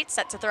 Michigan State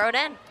set to throw it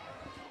in.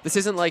 This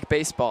isn't like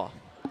baseball.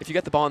 If you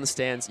get the ball in the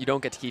stands, you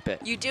don't get to keep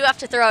it. You do have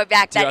to throw it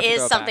back. That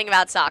is something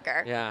about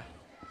soccer. Yeah.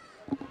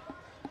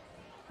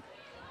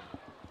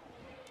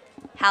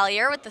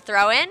 Hallier with the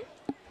throw in.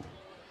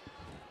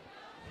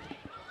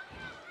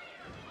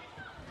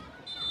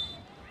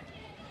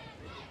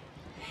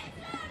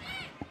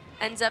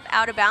 Ends up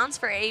out of bounds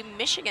for a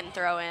Michigan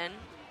throw in.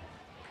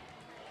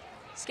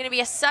 It's going to be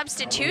a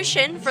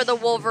substitution for the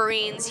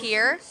Wolverines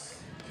here.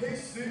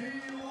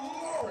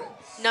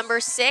 Number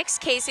 6,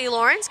 Casey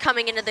Lawrence,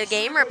 coming into the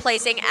game,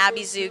 replacing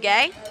Abby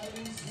Zuge.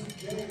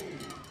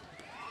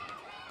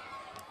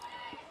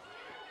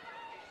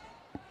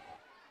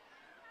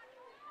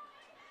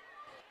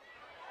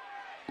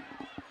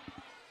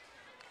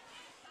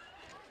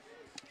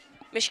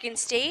 Michigan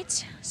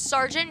State,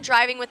 Sargent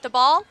driving with the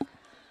ball.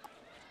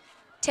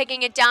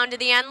 Taking it down to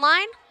the end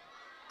line.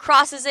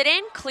 Crosses it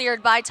in,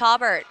 cleared by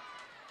Taubert.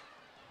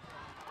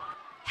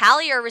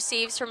 Hallier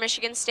receives for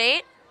Michigan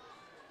State.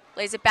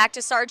 Lays it back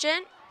to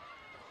Sargent.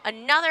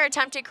 Another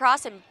attempted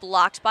cross and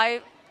blocked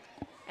by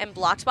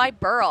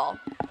Burrell.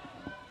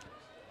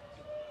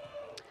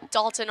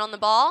 Dalton on the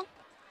ball.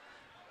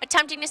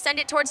 Attempting to send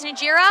it towards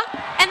Najira.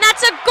 And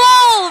that's a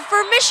goal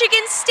for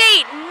Michigan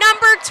State.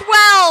 Number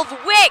 12,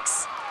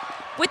 Wicks,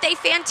 with a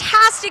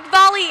fantastic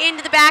volley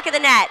into the back of the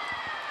net.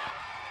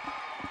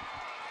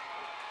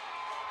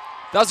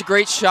 That was a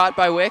great shot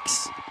by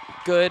Wicks.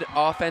 Good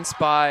offense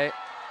by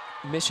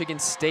Michigan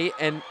State,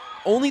 and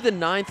only the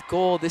 9th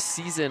goal this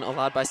season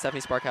allowed by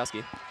Stephanie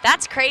Sparkowski.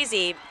 That's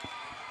crazy.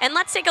 And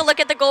let's take a look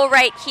at the goal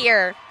right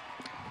here.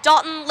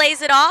 Dalton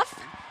lays it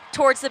off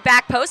towards the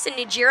back post, and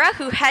Najira,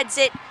 who heads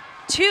it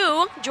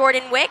to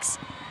Jordan Wicks.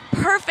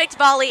 Perfect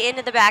volley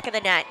into the back of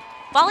the net.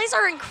 Volleys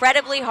are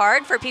incredibly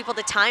hard for people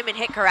to time and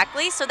hit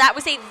correctly, so that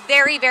was a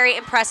very, very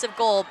impressive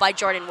goal by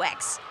Jordan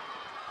Wicks.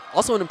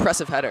 Also an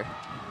impressive header.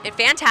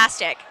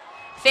 Fantastic.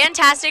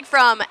 Fantastic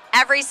from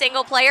every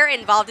single player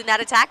involved in that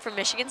attack from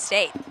Michigan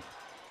State.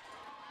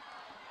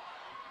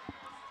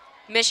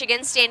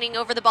 Michigan standing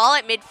over the ball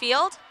at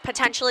midfield,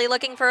 potentially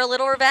looking for a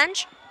little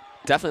revenge.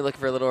 Definitely looking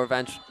for a little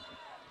revenge.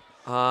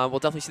 We'll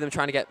definitely see them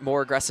trying to get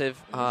more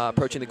aggressive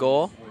approaching the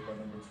goal.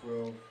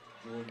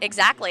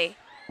 Exactly.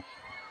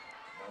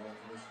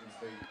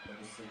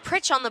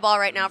 Pritch on the ball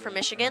right now for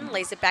Michigan.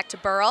 Lays it back to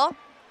Burrell.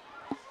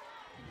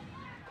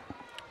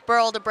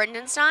 Burrell to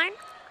Brindenstein.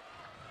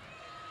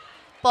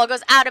 Ball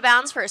goes out of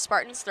bounds for a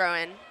Spartans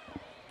throw-in.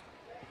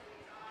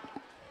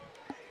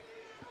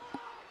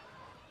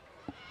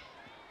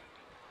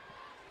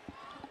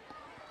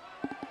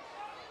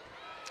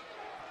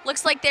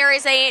 Looks like there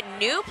is a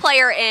new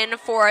player in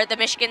for the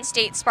Michigan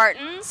State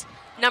Spartans.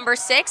 Number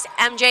 6,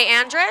 MJ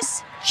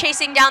Andrus,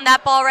 chasing down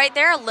that ball right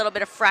there. A little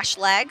bit of fresh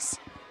legs.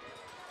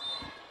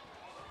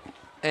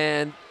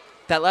 And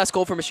that last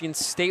goal for Michigan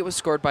State was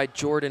scored by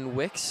Jordan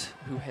Wicks,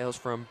 who hails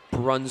from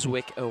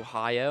Brunswick,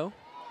 Ohio.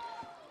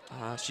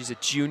 She's a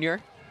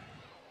junior.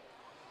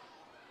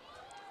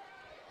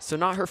 So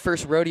not her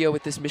first rodeo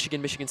with this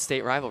Michigan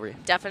State rivalry.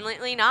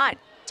 Definitely not.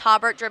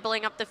 Taubert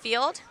dribbling up the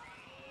field.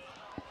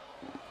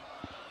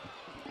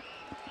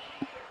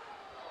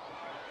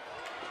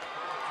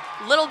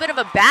 Little bit of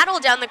a battle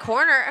down the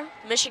corner.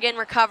 Michigan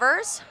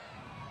recovers.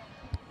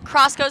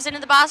 Cross goes into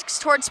the box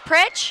towards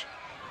Pritch.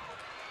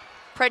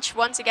 Pritch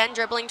once again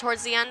dribbling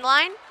towards the end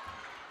line.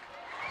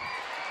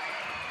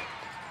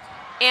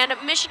 And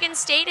Michigan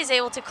State is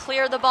able to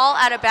clear the ball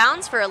out of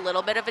bounds for a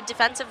little bit of a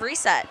defensive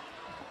reset.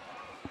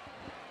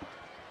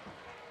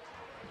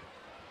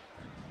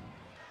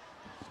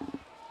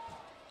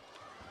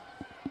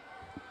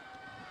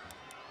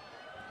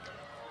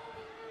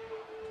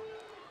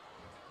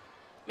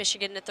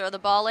 Michigan to throw the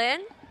ball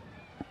in.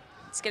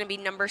 It's going to be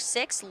number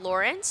 6,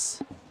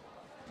 Lawrence.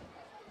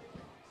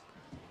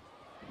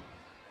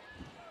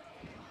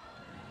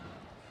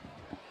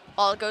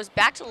 Ball goes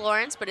back to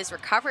Lawrence, but is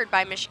recovered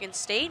by Michigan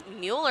State.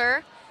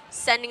 Mueller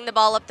sending the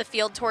ball up the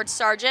field towards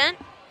Sargent.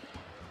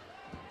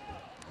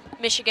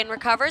 Michigan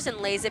recovers and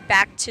lays it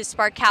back to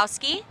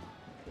Sparkowski.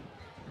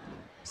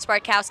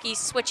 Sparkowski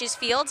switches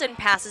fields and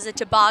passes it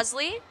to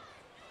Bosley.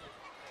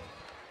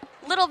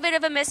 Little bit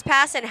of a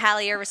mispass, and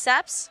Hallier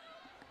recepts.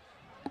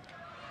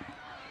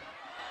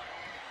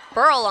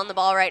 Burrell on the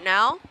ball right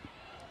now.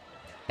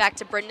 Back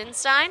to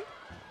Brindenstein.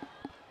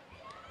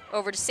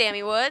 Over to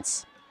Sammy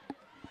Woods.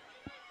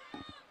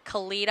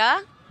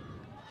 Kalita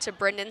to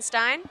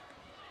Brindenstein.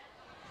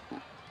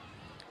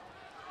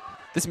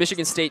 This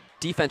Michigan State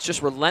defense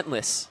just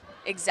relentless.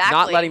 Exactly.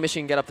 Not letting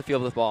Michigan get up the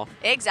field with the ball.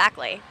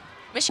 Exactly.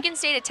 Michigan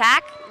State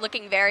attack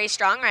looking very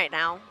strong right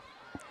now.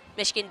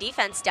 Michigan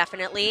defense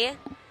definitely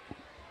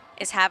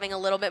is having a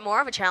little bit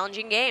more of a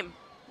challenging game.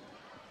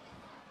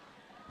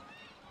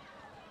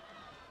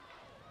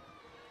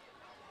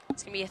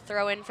 It's going to be a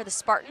throw in for the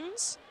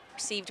Spartans,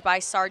 received by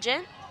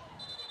Sargent.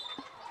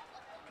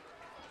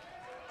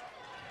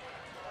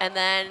 And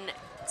then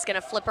it's going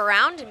to flip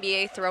around and be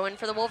a throw in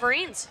for the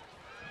Wolverines.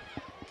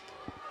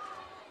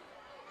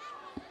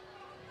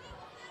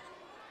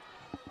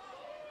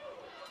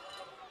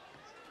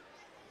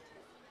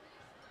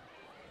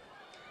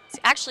 It's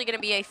actually going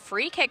to be a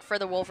free kick for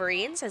the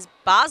Wolverines as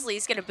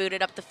Bosley's going to boot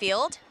it up the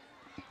field.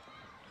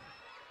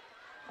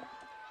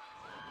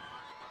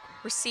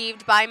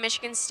 Received by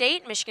Michigan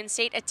State. Michigan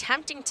State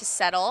attempting to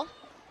settle.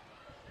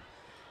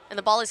 And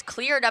the ball is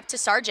cleared up to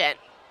Sargent.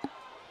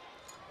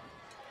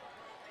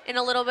 In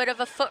a little bit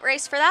of a foot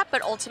race for that,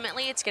 but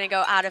ultimately it's going to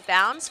go out of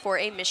bounds for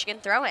a Michigan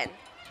throw-in.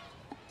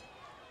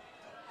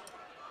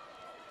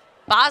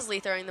 Bosley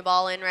throwing the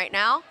ball in right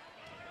now.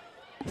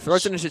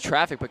 Throws it into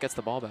traffic, but gets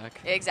the ball back.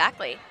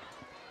 Exactly.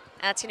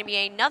 And that's going to be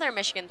another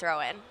Michigan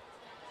throw-in.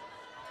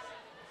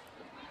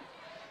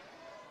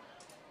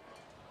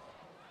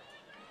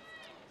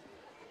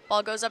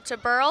 Ball goes up to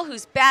Burrell,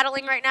 who's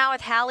battling right now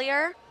with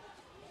Hallier.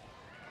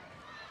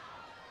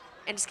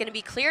 And it's going to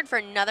be cleared for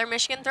another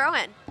Michigan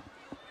throw-in.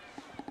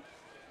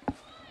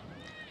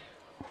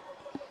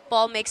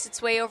 Ball makes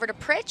its way over to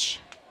Pritch.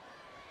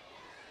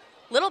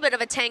 Little bit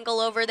of a tangle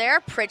over there.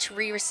 Pritch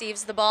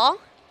re-receives the ball.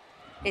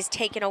 Is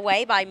taken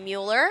away by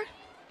Mueller.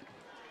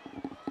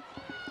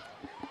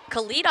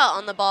 Kalita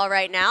on the ball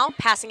right now,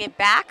 passing it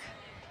back.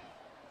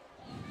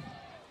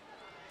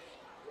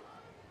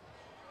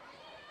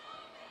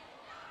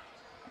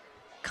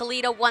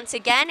 Kalita once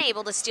again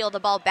able to steal the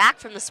ball back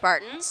from the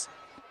Spartans.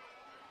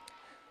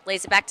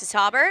 Lays it back to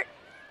Taubert.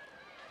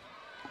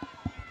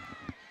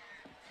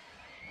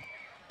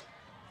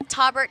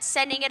 Taubert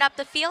sending it up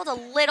the field a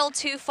little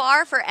too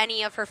far for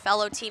any of her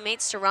fellow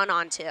teammates to run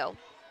onto.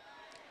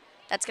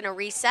 That's going to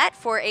reset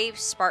for a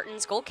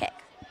Spartans goal kick.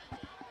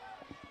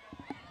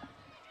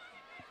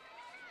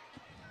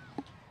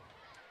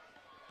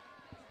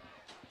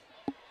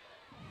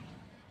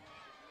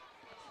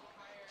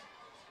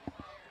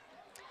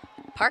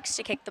 Parks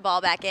to kick the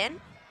ball back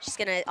in. She's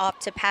going to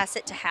opt to pass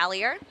it to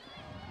Hallier.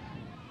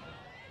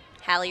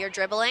 Hallier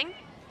dribbling.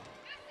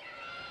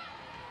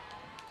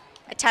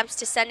 Attempts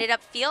to send it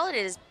upfield. It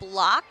is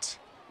blocked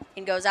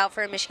and goes out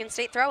for a Michigan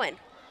State throw-in.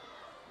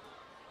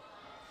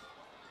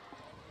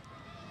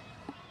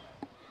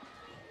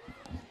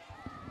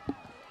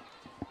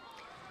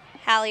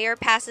 Hallier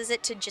passes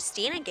it to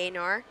Justina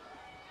Gaynor.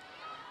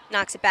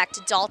 Knocks it back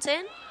to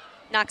Dalton.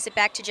 Knocks it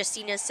back to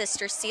Justina's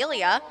sister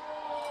Celia.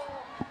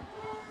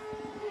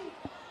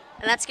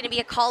 And that's going to be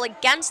a call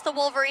against the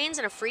Wolverines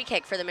and a free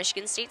kick for the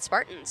Michigan State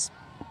Spartans.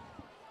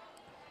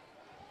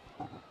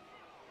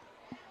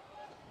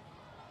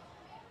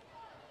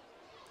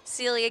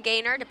 Celia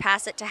Gaynor to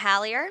pass it to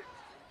Hallier.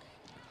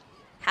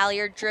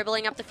 Hallier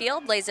dribbling up the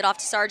field, lays it off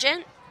to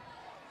Sargent.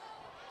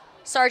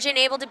 Sargent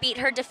able to beat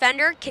her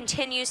defender,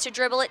 continues to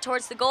dribble it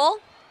towards the goal.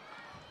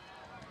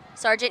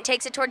 Sargent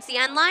takes it towards the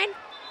end line,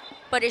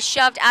 but is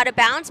shoved out of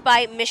bounds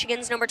by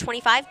Michigan's number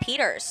 25,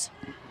 Peters,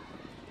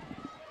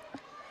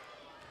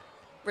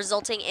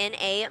 resulting in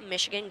a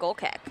Michigan goal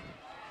kick.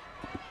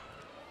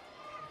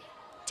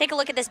 Take a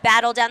look at this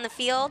battle down the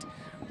field.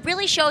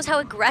 Really shows how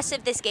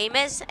aggressive this game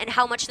is and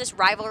how much this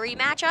rivalry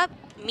matchup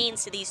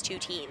means to these two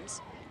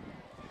teams.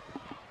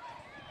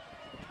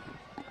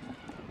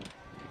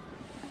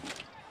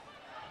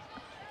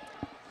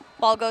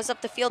 Ball goes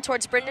up the field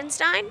towards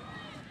Brindenstein.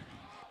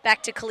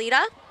 Back to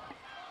Kalita.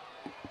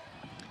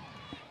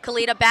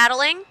 Kalita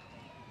battling.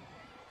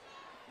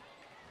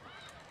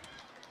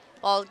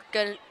 Ball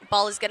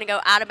Ball is going to go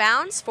out of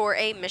bounds for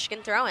a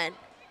Michigan throw-in.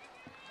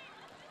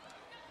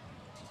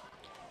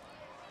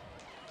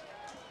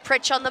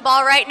 Pritch on the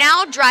ball right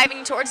now,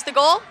 driving towards the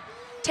goal.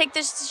 Take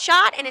this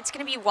shot, and it's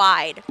going to be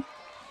wide.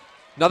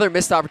 Another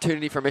missed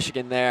opportunity for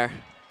Michigan there.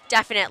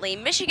 Definitely.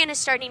 Michigan is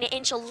starting to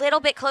inch a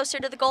little bit closer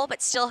to the goal,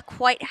 but still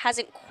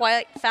hasn't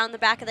quite found the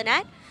back of the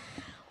net.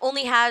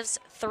 Only has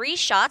 3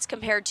 shots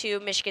compared to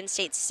Michigan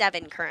State's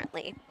 7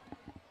 currently.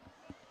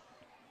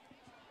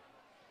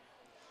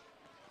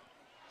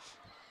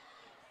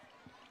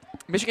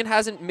 Michigan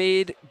hasn't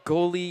made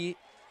goalie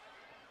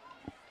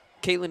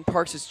Caitlin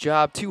Parks'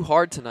 job too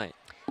hard tonight.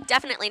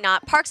 Definitely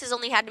not. Parks has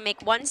only had to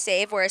make 1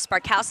 save, whereas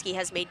Sparkowski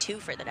has made 2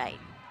 for the night.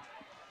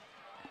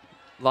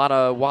 A lot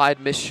of wide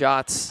missed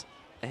shots,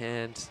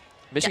 and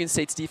Michigan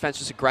State's defense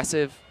just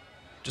aggressive,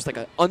 just like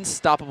an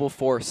unstoppable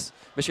force.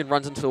 Michigan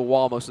runs into the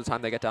wall most of the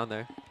time they get down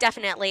there.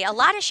 Definitely. A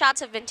lot of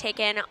shots have been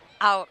taken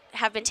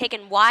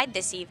wide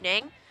this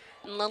evening,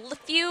 and a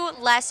few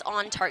less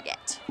on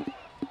target.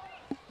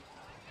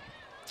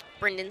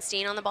 Brendan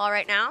Steen on the ball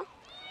right now.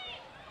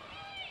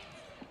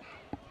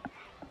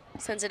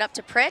 Sends it up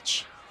to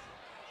Pritch.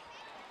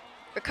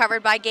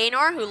 Recovered by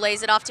Gaynor, who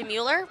lays it off to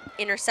Mueller.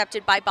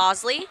 Intercepted by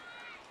Bosley.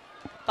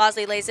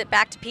 Bosley lays it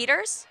back to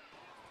Peters.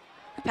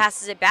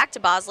 Passes it back to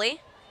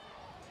Bosley.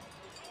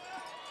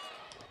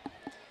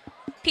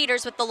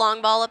 Peters with the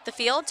long ball up the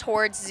field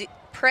towards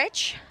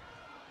Pritch.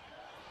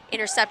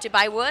 Intercepted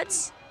by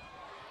Woods.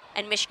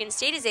 And Michigan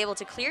State is able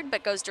to clear,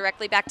 but goes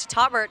directly back to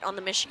Taubert on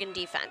the Michigan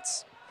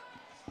defense.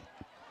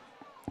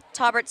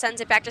 Taubert sends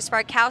it back to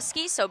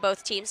Sparkowski, so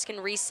both teams can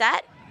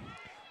reset.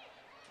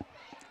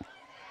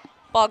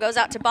 Ball goes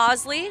out to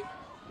Bosley.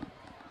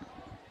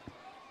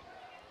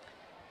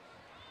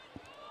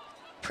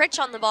 Pritch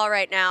on the ball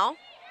right now.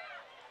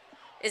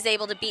 Is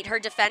able to beat her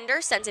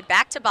defender, sends it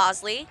back to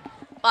Bosley.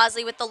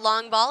 Bosley with the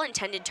long ball,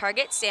 intended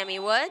target, Sammy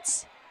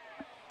Woods.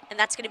 And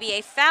that's going to be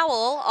a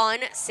foul on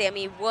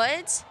Sammy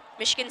Woods.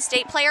 Michigan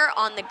State player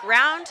on the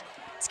ground.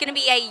 It's going to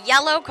be a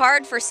yellow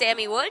card for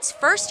Sammy Woods.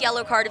 First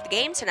yellow card of the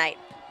game tonight.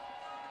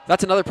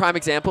 That's another prime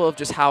example of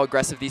just how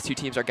aggressive these two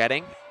teams are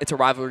getting. It's a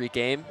rivalry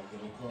game.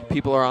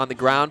 People are on the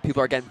ground.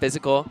 People are getting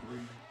physical.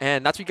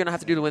 And that's what you're going to have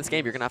to do to win this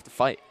game. You're going to have to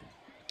fight.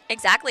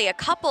 Exactly. A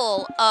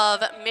couple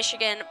of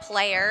Michigan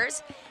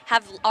players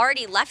have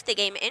already left the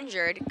game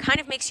injured. Kind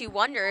of makes you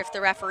wonder if the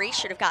referee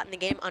should have gotten the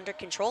game under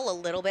control a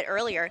little bit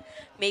earlier.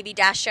 Maybe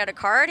dashed out a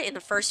card in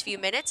the first few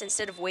minutes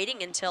instead of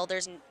waiting until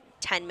there's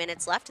 10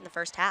 minutes left in the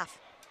first half.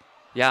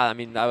 Yeah, I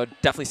mean, that would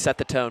definitely set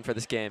the tone for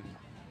this game.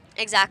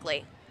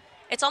 Exactly.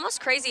 It's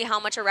almost crazy how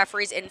much a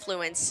referee's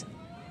influence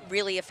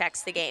really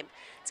affects the game.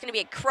 It's going to be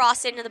a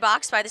cross into the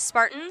box by the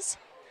Spartans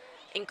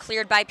and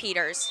cleared by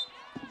Peters.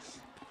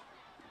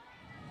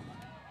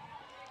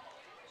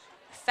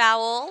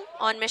 Foul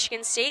on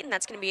Michigan State, and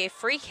that's going to be a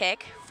free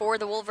kick for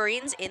the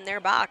Wolverines in their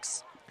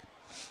box.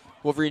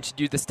 Wolverines should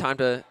use this time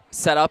to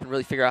set up and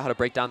really figure out how to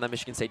break down that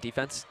Michigan State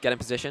defense, get in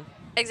position.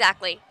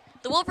 Exactly.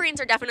 The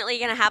Wolverines are definitely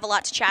going to have a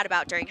lot to chat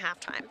about during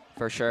halftime.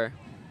 For sure.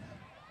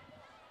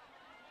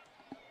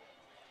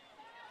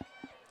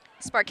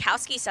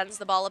 Sparkowski sends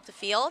the ball up the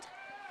field.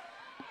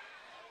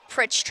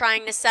 Pritch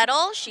trying to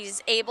settle.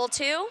 She's able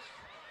to.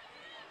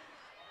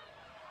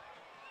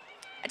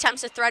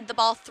 Attempts to thread the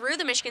ball through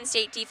the Michigan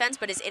State defense,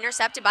 but is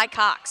intercepted by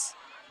Cox.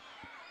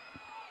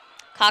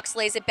 Cox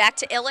lays it back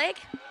to Illig.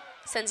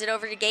 Sends it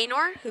over to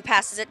Gaynor, who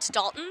passes it to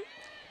Dalton.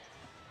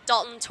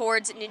 Dalton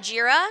towards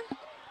Najira.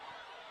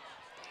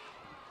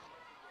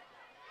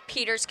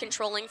 Peters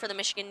controlling for the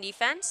Michigan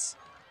defense.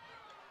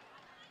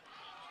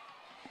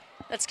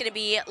 That's going to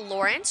be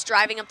Lawrence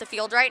driving up the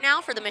field right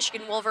now for the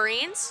Michigan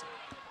Wolverines.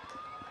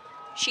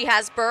 She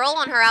has Burl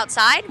on her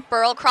outside.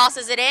 Burl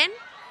crosses it in.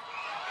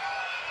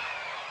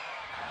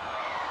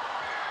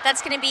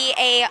 That's going to be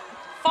a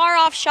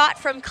far-off shot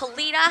from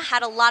Kalita.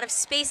 Had a lot of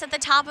space at the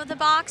top of the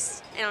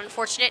box. An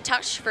unfortunate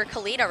touch for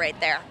Kalita right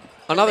there.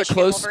 Another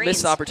close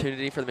missed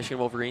opportunity for the Michigan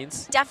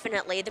Wolverines.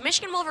 Definitely. The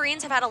Michigan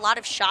Wolverines have had a lot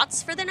of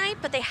shots for the night,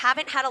 but they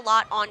haven't had a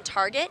lot on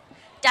target.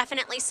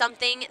 Definitely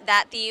something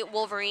that the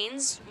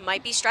Wolverines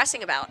might be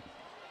stressing about.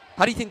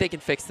 How do you think they can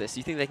fix this? Do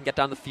you think they can get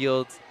down the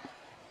field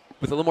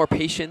with a little more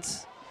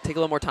patience, take a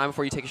little more time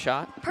before you take a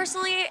shot?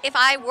 Personally, if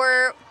I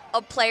were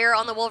a player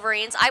on the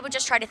Wolverines, I would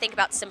just try to think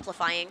about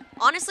simplifying.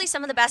 Honestly,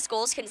 some of the best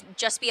goals can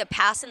just be a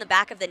pass in the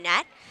back of the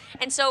net.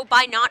 And so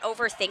by not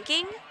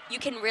overthinking, you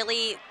can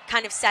really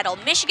kind of settle.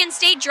 Michigan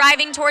State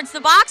driving towards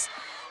the box.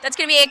 That's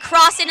going to be a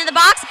cross into the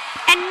box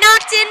and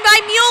knocked in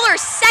by Mueller.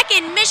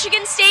 Second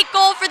Michigan State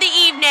goal for the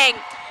evening.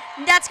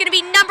 That's going to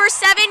be number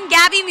 7,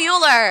 Gabby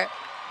Mueller.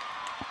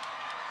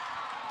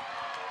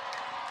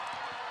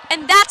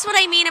 And that's what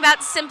I mean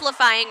about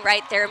simplifying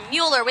right there.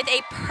 Mueller with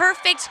a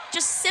perfect,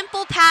 just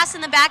simple pass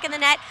in the back of the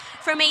net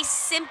from a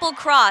simple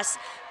cross.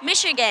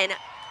 Michigan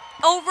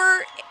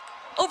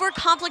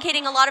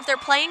overcomplicating a lot of their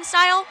playing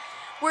style,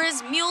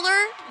 whereas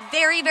Mueller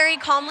very, very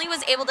calmly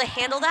was able to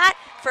handle that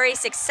for a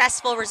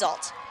successful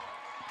result.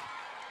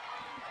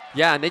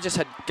 Yeah, and they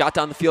just got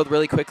down the field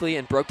really quickly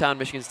and broke down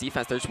Michigan's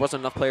defense. There just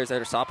wasn't enough players there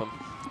to stop them.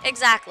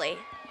 Exactly.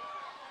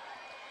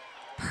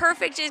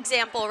 perfect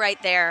example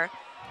right there.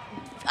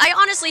 I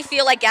honestly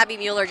feel like Gabby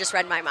Mueller just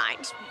read my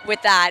mind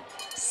with that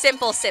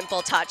simple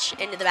touch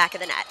into the back of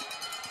the net.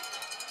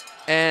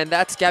 And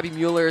that's Gabby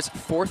Mueller's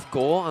 4th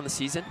goal on the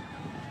season.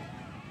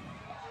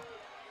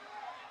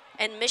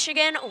 And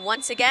Michigan,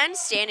 once again,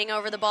 standing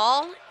over the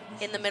ball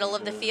in the middle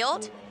of the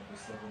field,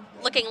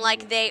 looking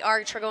like they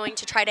are going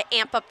to try to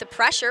amp up the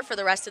pressure for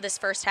the rest of this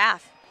first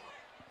half.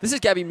 This is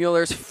Gabby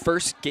Mueller's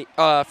first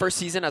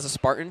season as a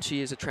Spartan.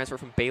 She is a transfer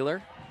from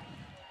Baylor.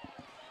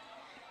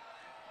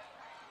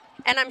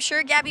 And I'm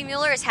sure Gabby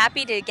Mueller is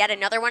happy to get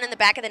another one in the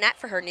back of the net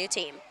for her new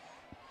team.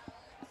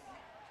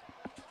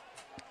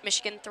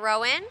 Michigan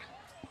throw in.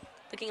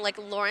 Looking like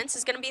Lawrence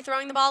is going to be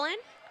throwing the ball in.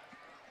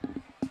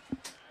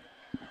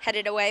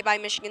 Headed away by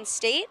Michigan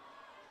State.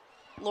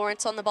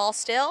 Lawrence on the ball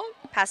still.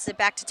 Passes it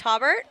back to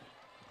Taubert.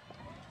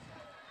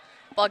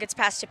 Ball gets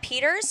passed to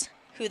Peters,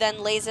 who then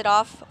lays it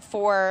off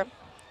for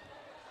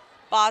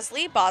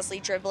Bosley. Bosley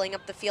dribbling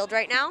up the field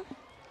right now.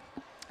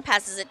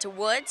 Passes it to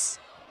Woods.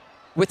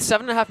 With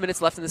 7.5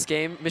 minutes left in this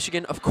game,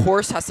 Michigan, of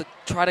course, has to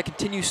try to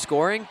continue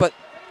scoring. But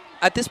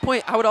at this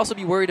point, I would also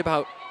be worried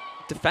about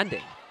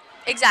defending.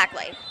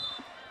 Exactly.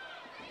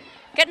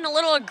 Getting a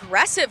little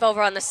aggressive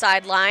over on the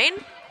sideline,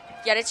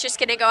 yet it's just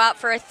going to go out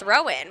for a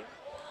throw-in.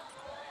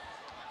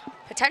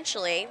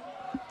 Potentially.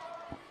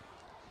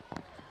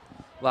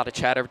 A lot of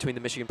chatter between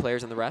the Michigan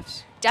players and the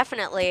refs.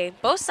 Definitely.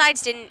 Both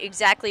sides didn't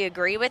exactly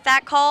agree with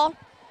that call.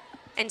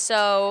 And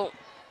so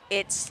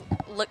it's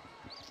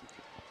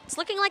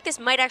looking like this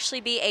might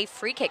actually be a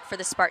free kick for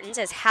the Spartans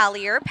as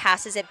Hallier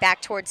passes it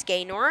back towards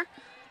Gaynor.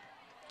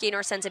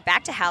 Gaynor sends it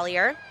back to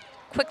Hallier.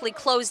 Quickly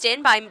closed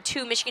in by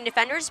 2 Michigan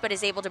defenders, but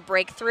is able to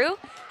break through.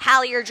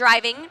 Hallier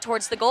driving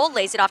towards the goal,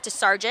 lays it off to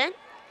Sargent.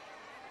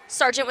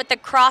 Sargent with the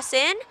cross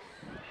in.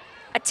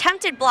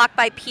 Attempted block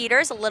by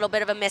Peters, a little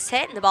bit of a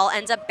mishit, and the ball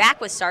ends up back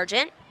with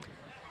Sargent.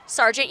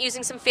 Sargent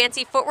using some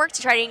fancy footwork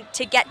to try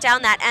to get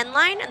down that end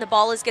line, and the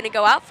ball is going to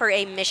go out for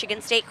a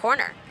Michigan State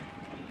corner.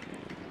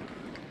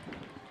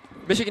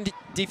 Michigan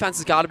defense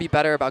has got to be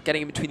better about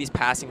getting in between these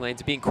passing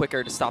lanes and being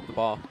quicker to stop the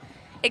ball.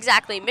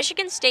 Exactly.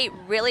 Michigan State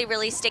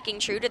really sticking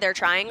true to their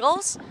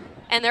triangles,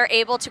 and they're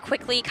able to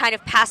quickly kind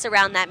of pass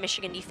around that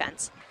Michigan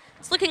defense.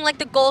 It's looking like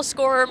the goal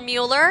scorer,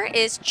 Mueller,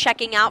 is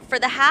checking out for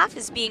the half,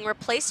 is being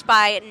replaced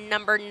by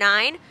number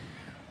 9,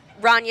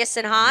 Rania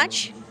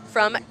Sinhaj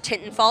from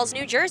Tinton Falls,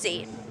 New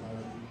Jersey.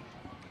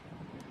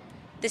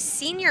 The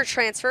senior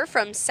transfer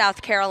from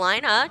South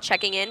Carolina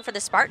checking in for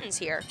the Spartans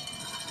here.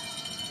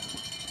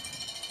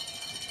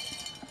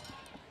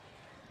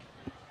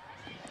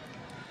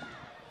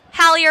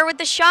 Hallier with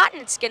the shot,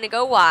 and it's going to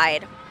go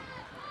wide.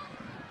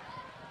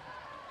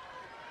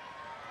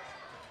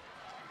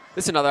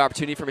 This is another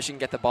opportunity for Michigan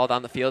to get the ball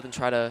down the field and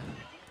try to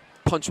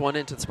punch one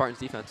into the Spartans'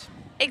 defense.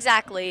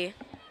 Exactly.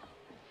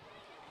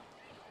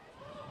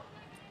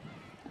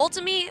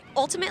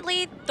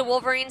 Ultimately, the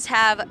Wolverines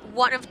have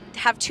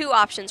 2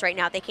 options right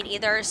now. They can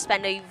either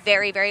spend a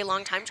very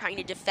long time trying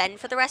to defend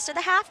for the rest of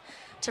the half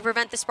to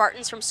prevent the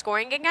Spartans from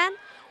scoring again,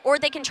 or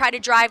they can try to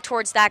drive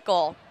towards that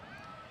goal.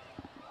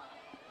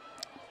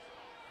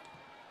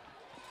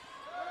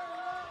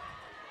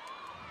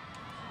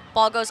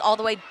 Ball goes all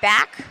the way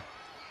back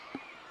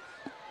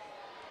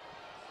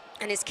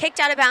and is kicked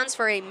out of bounds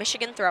for a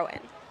Michigan throw-in.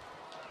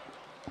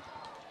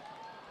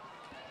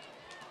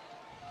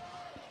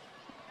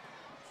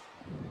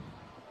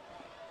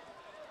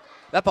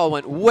 That ball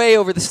went way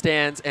over the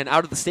stands and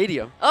out of the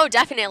stadium. Oh,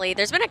 definitely.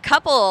 There's been a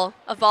couple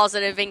of balls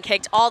that have been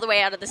kicked all the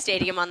way out of the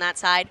stadium on that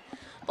side.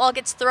 Ball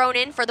gets thrown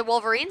in for the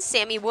Wolverines.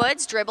 Sammy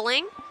Woods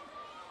dribbling.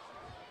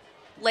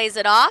 Lays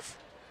it off.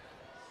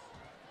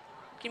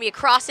 Going to be a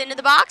cross into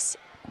the box.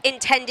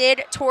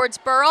 Intended towards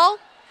Burrell,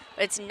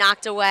 but it's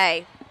knocked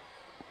away.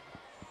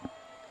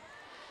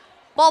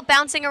 Ball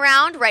bouncing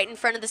around right in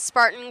front of the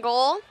Spartan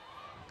goal.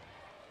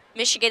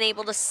 Michigan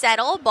able to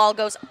settle. Ball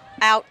goes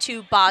out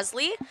to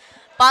Bosley.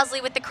 Bosley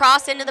with the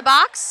cross into the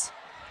box.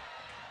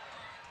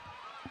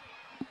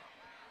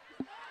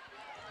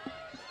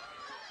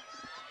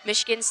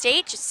 Michigan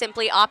State just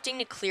simply opting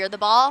to clear the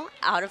ball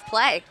out of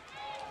play.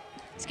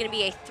 It's going to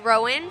be a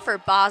throw-in for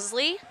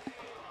Bosley.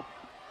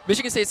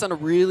 Michigan State's done a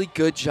really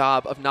good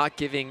job of not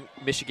giving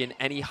Michigan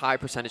any high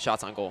percentage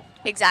shots on goal.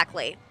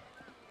 Exactly.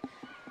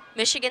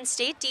 Michigan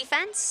State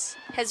defense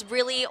has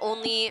really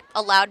only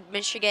allowed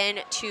Michigan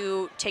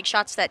to take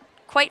shots that,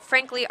 quite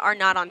frankly, are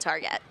not on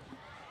target.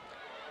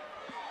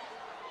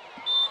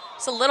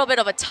 It's a little bit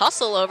of a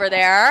tussle over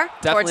there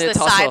Definitely towards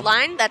the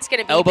sideline. That's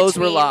going to be elbows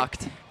between were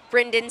locked.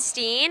 Brendan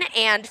Steen,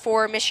 and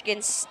for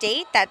Michigan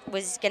State, that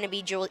was going to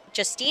be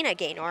Justina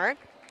Gaynor.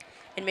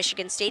 And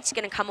Michigan State's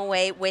going to come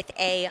away with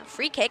a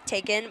free kick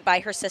taken by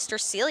her sister,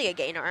 Celia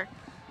Gaynor.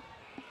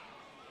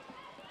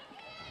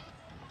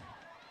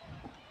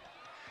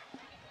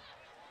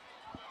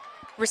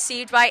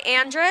 Received by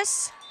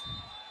Andrus.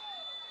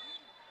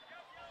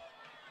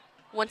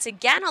 Once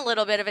again, a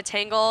little bit of a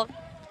tangle.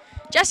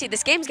 Jesse,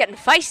 this game's getting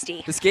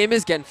feisty. This game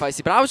is getting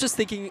feisty, but I was just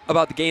thinking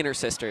about the Gaynor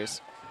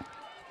sisters.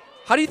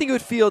 How do you think it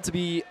would feel to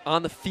be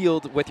on the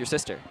field with your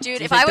sister?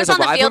 Dude, if I was on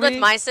the field with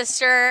my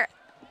sister,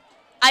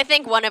 I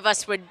think one of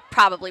us would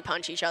probably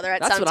punch each other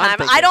at some time.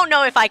 I don't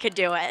know if I could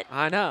do it.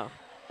 I know.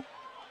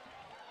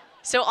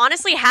 So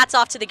honestly, hats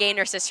off to the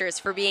Gaynor sisters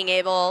for being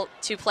able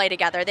to play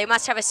together. They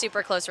must have a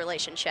super close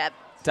relationship.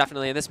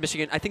 Definitely. And this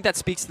Michigan, I think that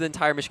speaks to the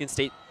entire Michigan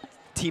State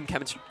team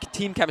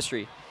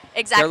chemistry.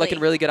 Exactly. They're looking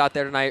really good out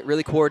there tonight,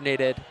 really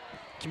coordinated,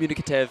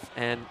 communicative,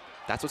 and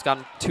that's what's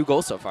gotten 2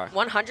 goals so far.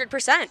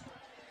 100%.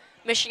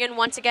 Michigan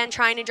once again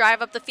trying to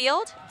drive up the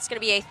field. It's going to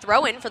be a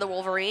throw-in for the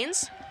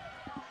Wolverines.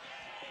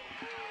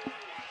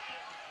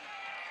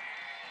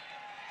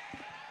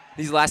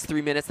 These last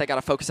 3 minutes, they got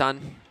to focus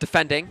on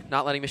defending,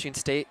 not letting Michigan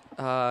State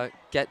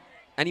get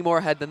any more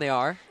ahead than they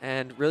are,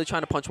 and really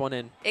trying to punch one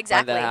in.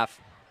 Exactly. By the half.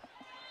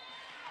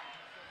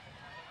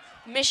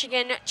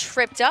 Michigan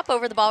tripped up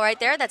over the ball right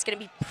there. That's going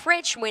to be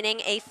Pritch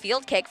winning a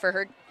free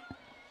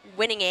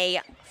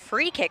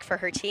kick for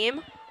her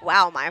team.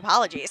 Wow, my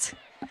apologies.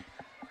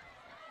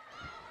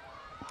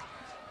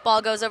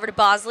 Ball goes over to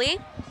Bosley.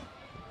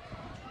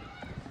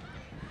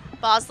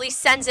 Bosley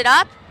sends it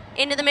up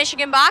into the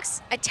Michigan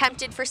box.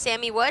 Attempted for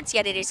Sammy Woods,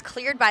 yet it is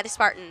cleared by the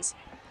Spartans.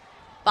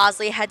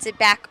 Bosley heads it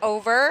back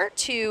over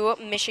to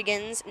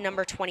Michigan's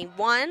number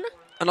 21.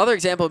 Another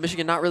example of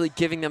Michigan not really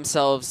giving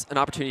themselves an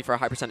opportunity for a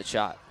high percentage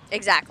shot.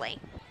 Exactly.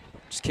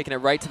 Just kicking it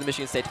right to the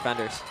Michigan State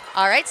defenders.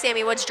 All right,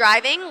 Sammy Woods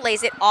driving,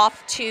 lays it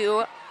off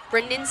to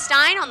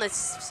Brindenstein on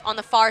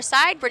the far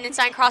side.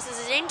 Brindenstein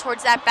crosses it in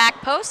towards that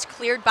back post,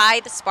 cleared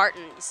by the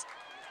Spartans.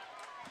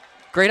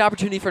 Great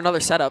opportunity for another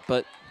setup,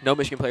 but no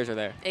Michigan players are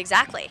there.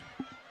 Exactly.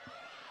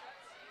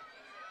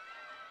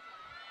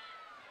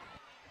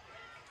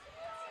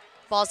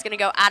 Ball's going to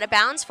go out of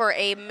bounds for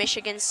a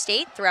Michigan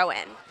State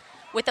throw-in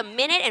with 1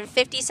 minute and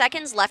 50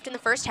 seconds left in the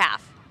first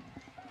half.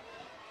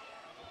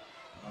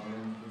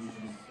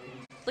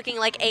 Looking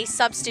like a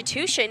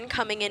substitution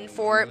coming in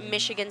for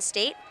Michigan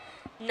State.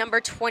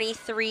 Number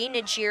 23,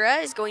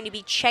 Najira, is going to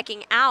be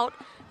checking out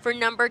for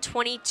number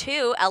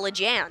 22, Ella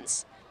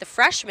Jans, the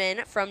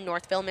freshman from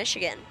Northville,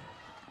 Michigan.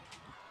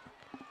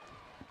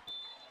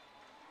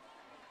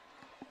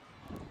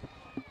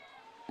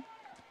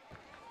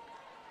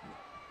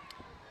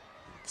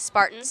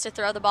 Spartans to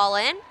throw the ball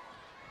in.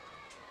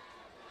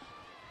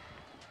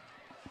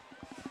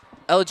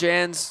 Ella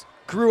Jans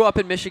grew up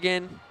in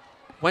Michigan,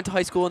 went to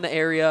high school in the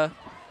area.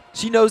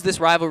 She knows this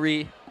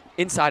rivalry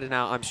inside and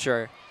out, I'm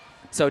sure.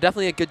 So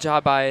definitely a good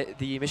job by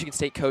the Michigan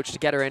State coach to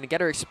get her in and get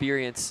her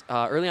experience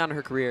early on in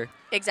her career.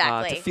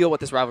 Exactly. To feel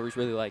what this rivalry is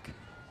really like.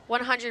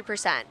 100%. It's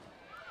going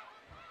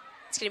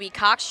to be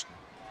Cox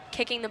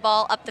kicking the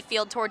ball up the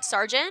field towards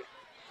Sargent.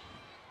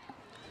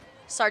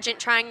 Sargent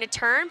trying to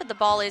turn, but the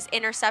ball is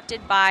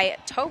intercepted by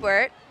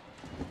Tobert,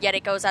 yet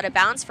it goes out of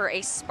bounds for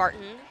a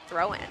Spartan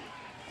throw-in.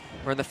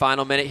 We're in the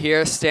final minute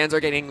here. Stands are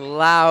getting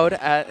loud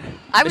at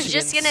I was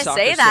just going to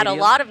say that. Stadium.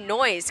 A lot of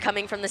noise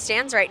coming from the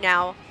stands right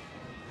now.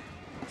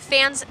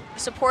 Fans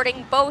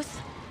supporting both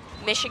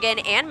Michigan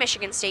and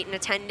Michigan State in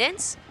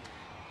attendance.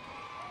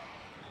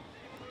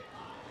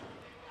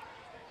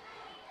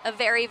 A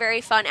very,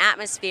 very fun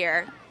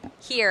atmosphere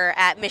here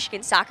at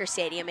Michigan Soccer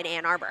Stadium in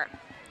Ann Arbor.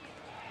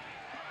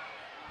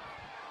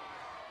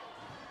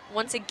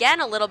 Once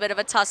again, a little bit of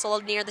a tussle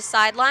near the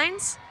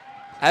sidelines.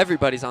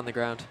 Everybody's on the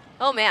ground.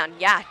 Oh man,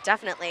 yeah,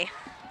 definitely.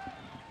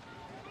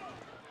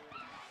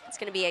 It's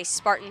going to be a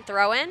Spartan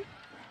throw-in.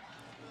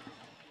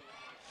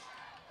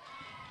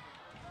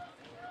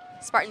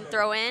 Spartan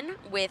throw-in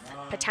with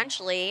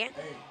potentially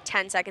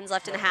 10 seconds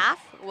left in the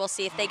half. We'll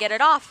see if they get it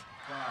off.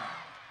 5,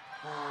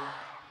 4,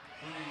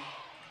 3,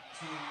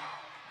 2,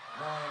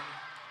 1,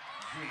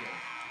 0.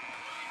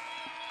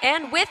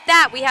 And with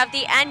that, we have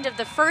the end of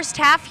the first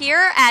half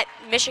here at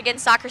Michigan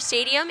Soccer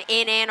Stadium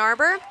in Ann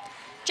Arbor.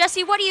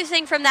 Jesse, what do you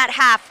think from that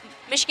half?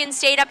 Michigan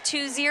State up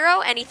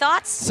 2-0. Any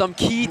thoughts? Some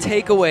key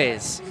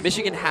takeaways.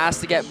 Michigan has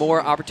to get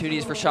more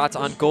opportunities for shots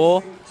on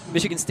goal.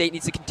 Michigan State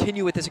needs to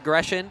continue with this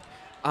aggression.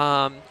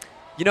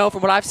 You know,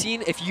 from what I've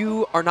seen, if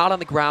you are not on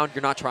the ground,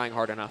 you're not trying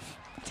hard enough.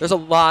 There's a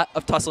lot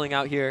of tussling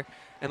out here.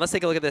 And let's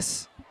take a look at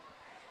this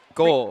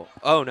goal.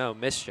 Oh, no,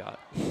 missed shot.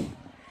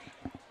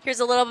 Here's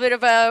a little bit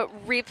of a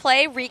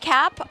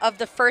recap of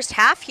the first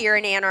half here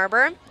in Ann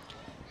Arbor.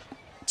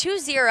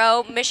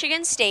 2-0,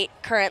 Michigan State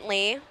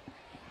currently.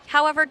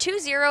 However,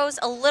 2-0 is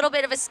a little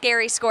bit of a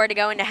scary score to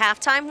go into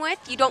halftime with.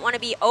 You don't want to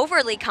be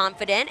overly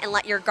confident and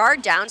let your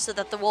guard down so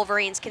that the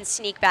Wolverines can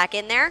sneak back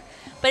in there.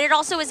 But it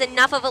also is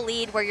enough of a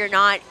lead where you're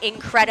not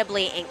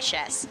incredibly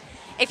anxious.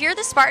 If you're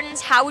the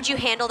Spartans, how would you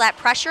handle that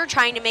pressure,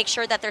 trying to make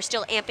sure that they're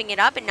still amping it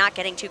up and not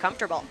getting too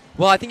comfortable?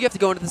 Well, I think you have to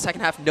go into the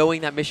second half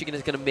knowing that Michigan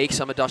is going to make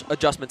some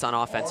adjustments on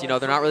offense. You know,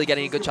 they're not really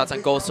getting good shots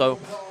on goal, so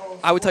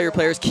I would tell your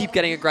players, keep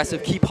getting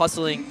aggressive, keep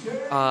hustling,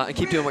 and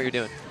keep doing what you're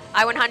doing.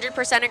 I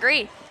 100%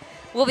 agree.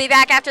 We'll be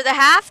back after the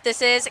half.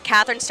 This is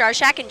Catherine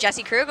Starshak and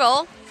Jesse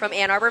Krugel from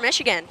Ann Arbor,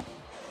 Michigan.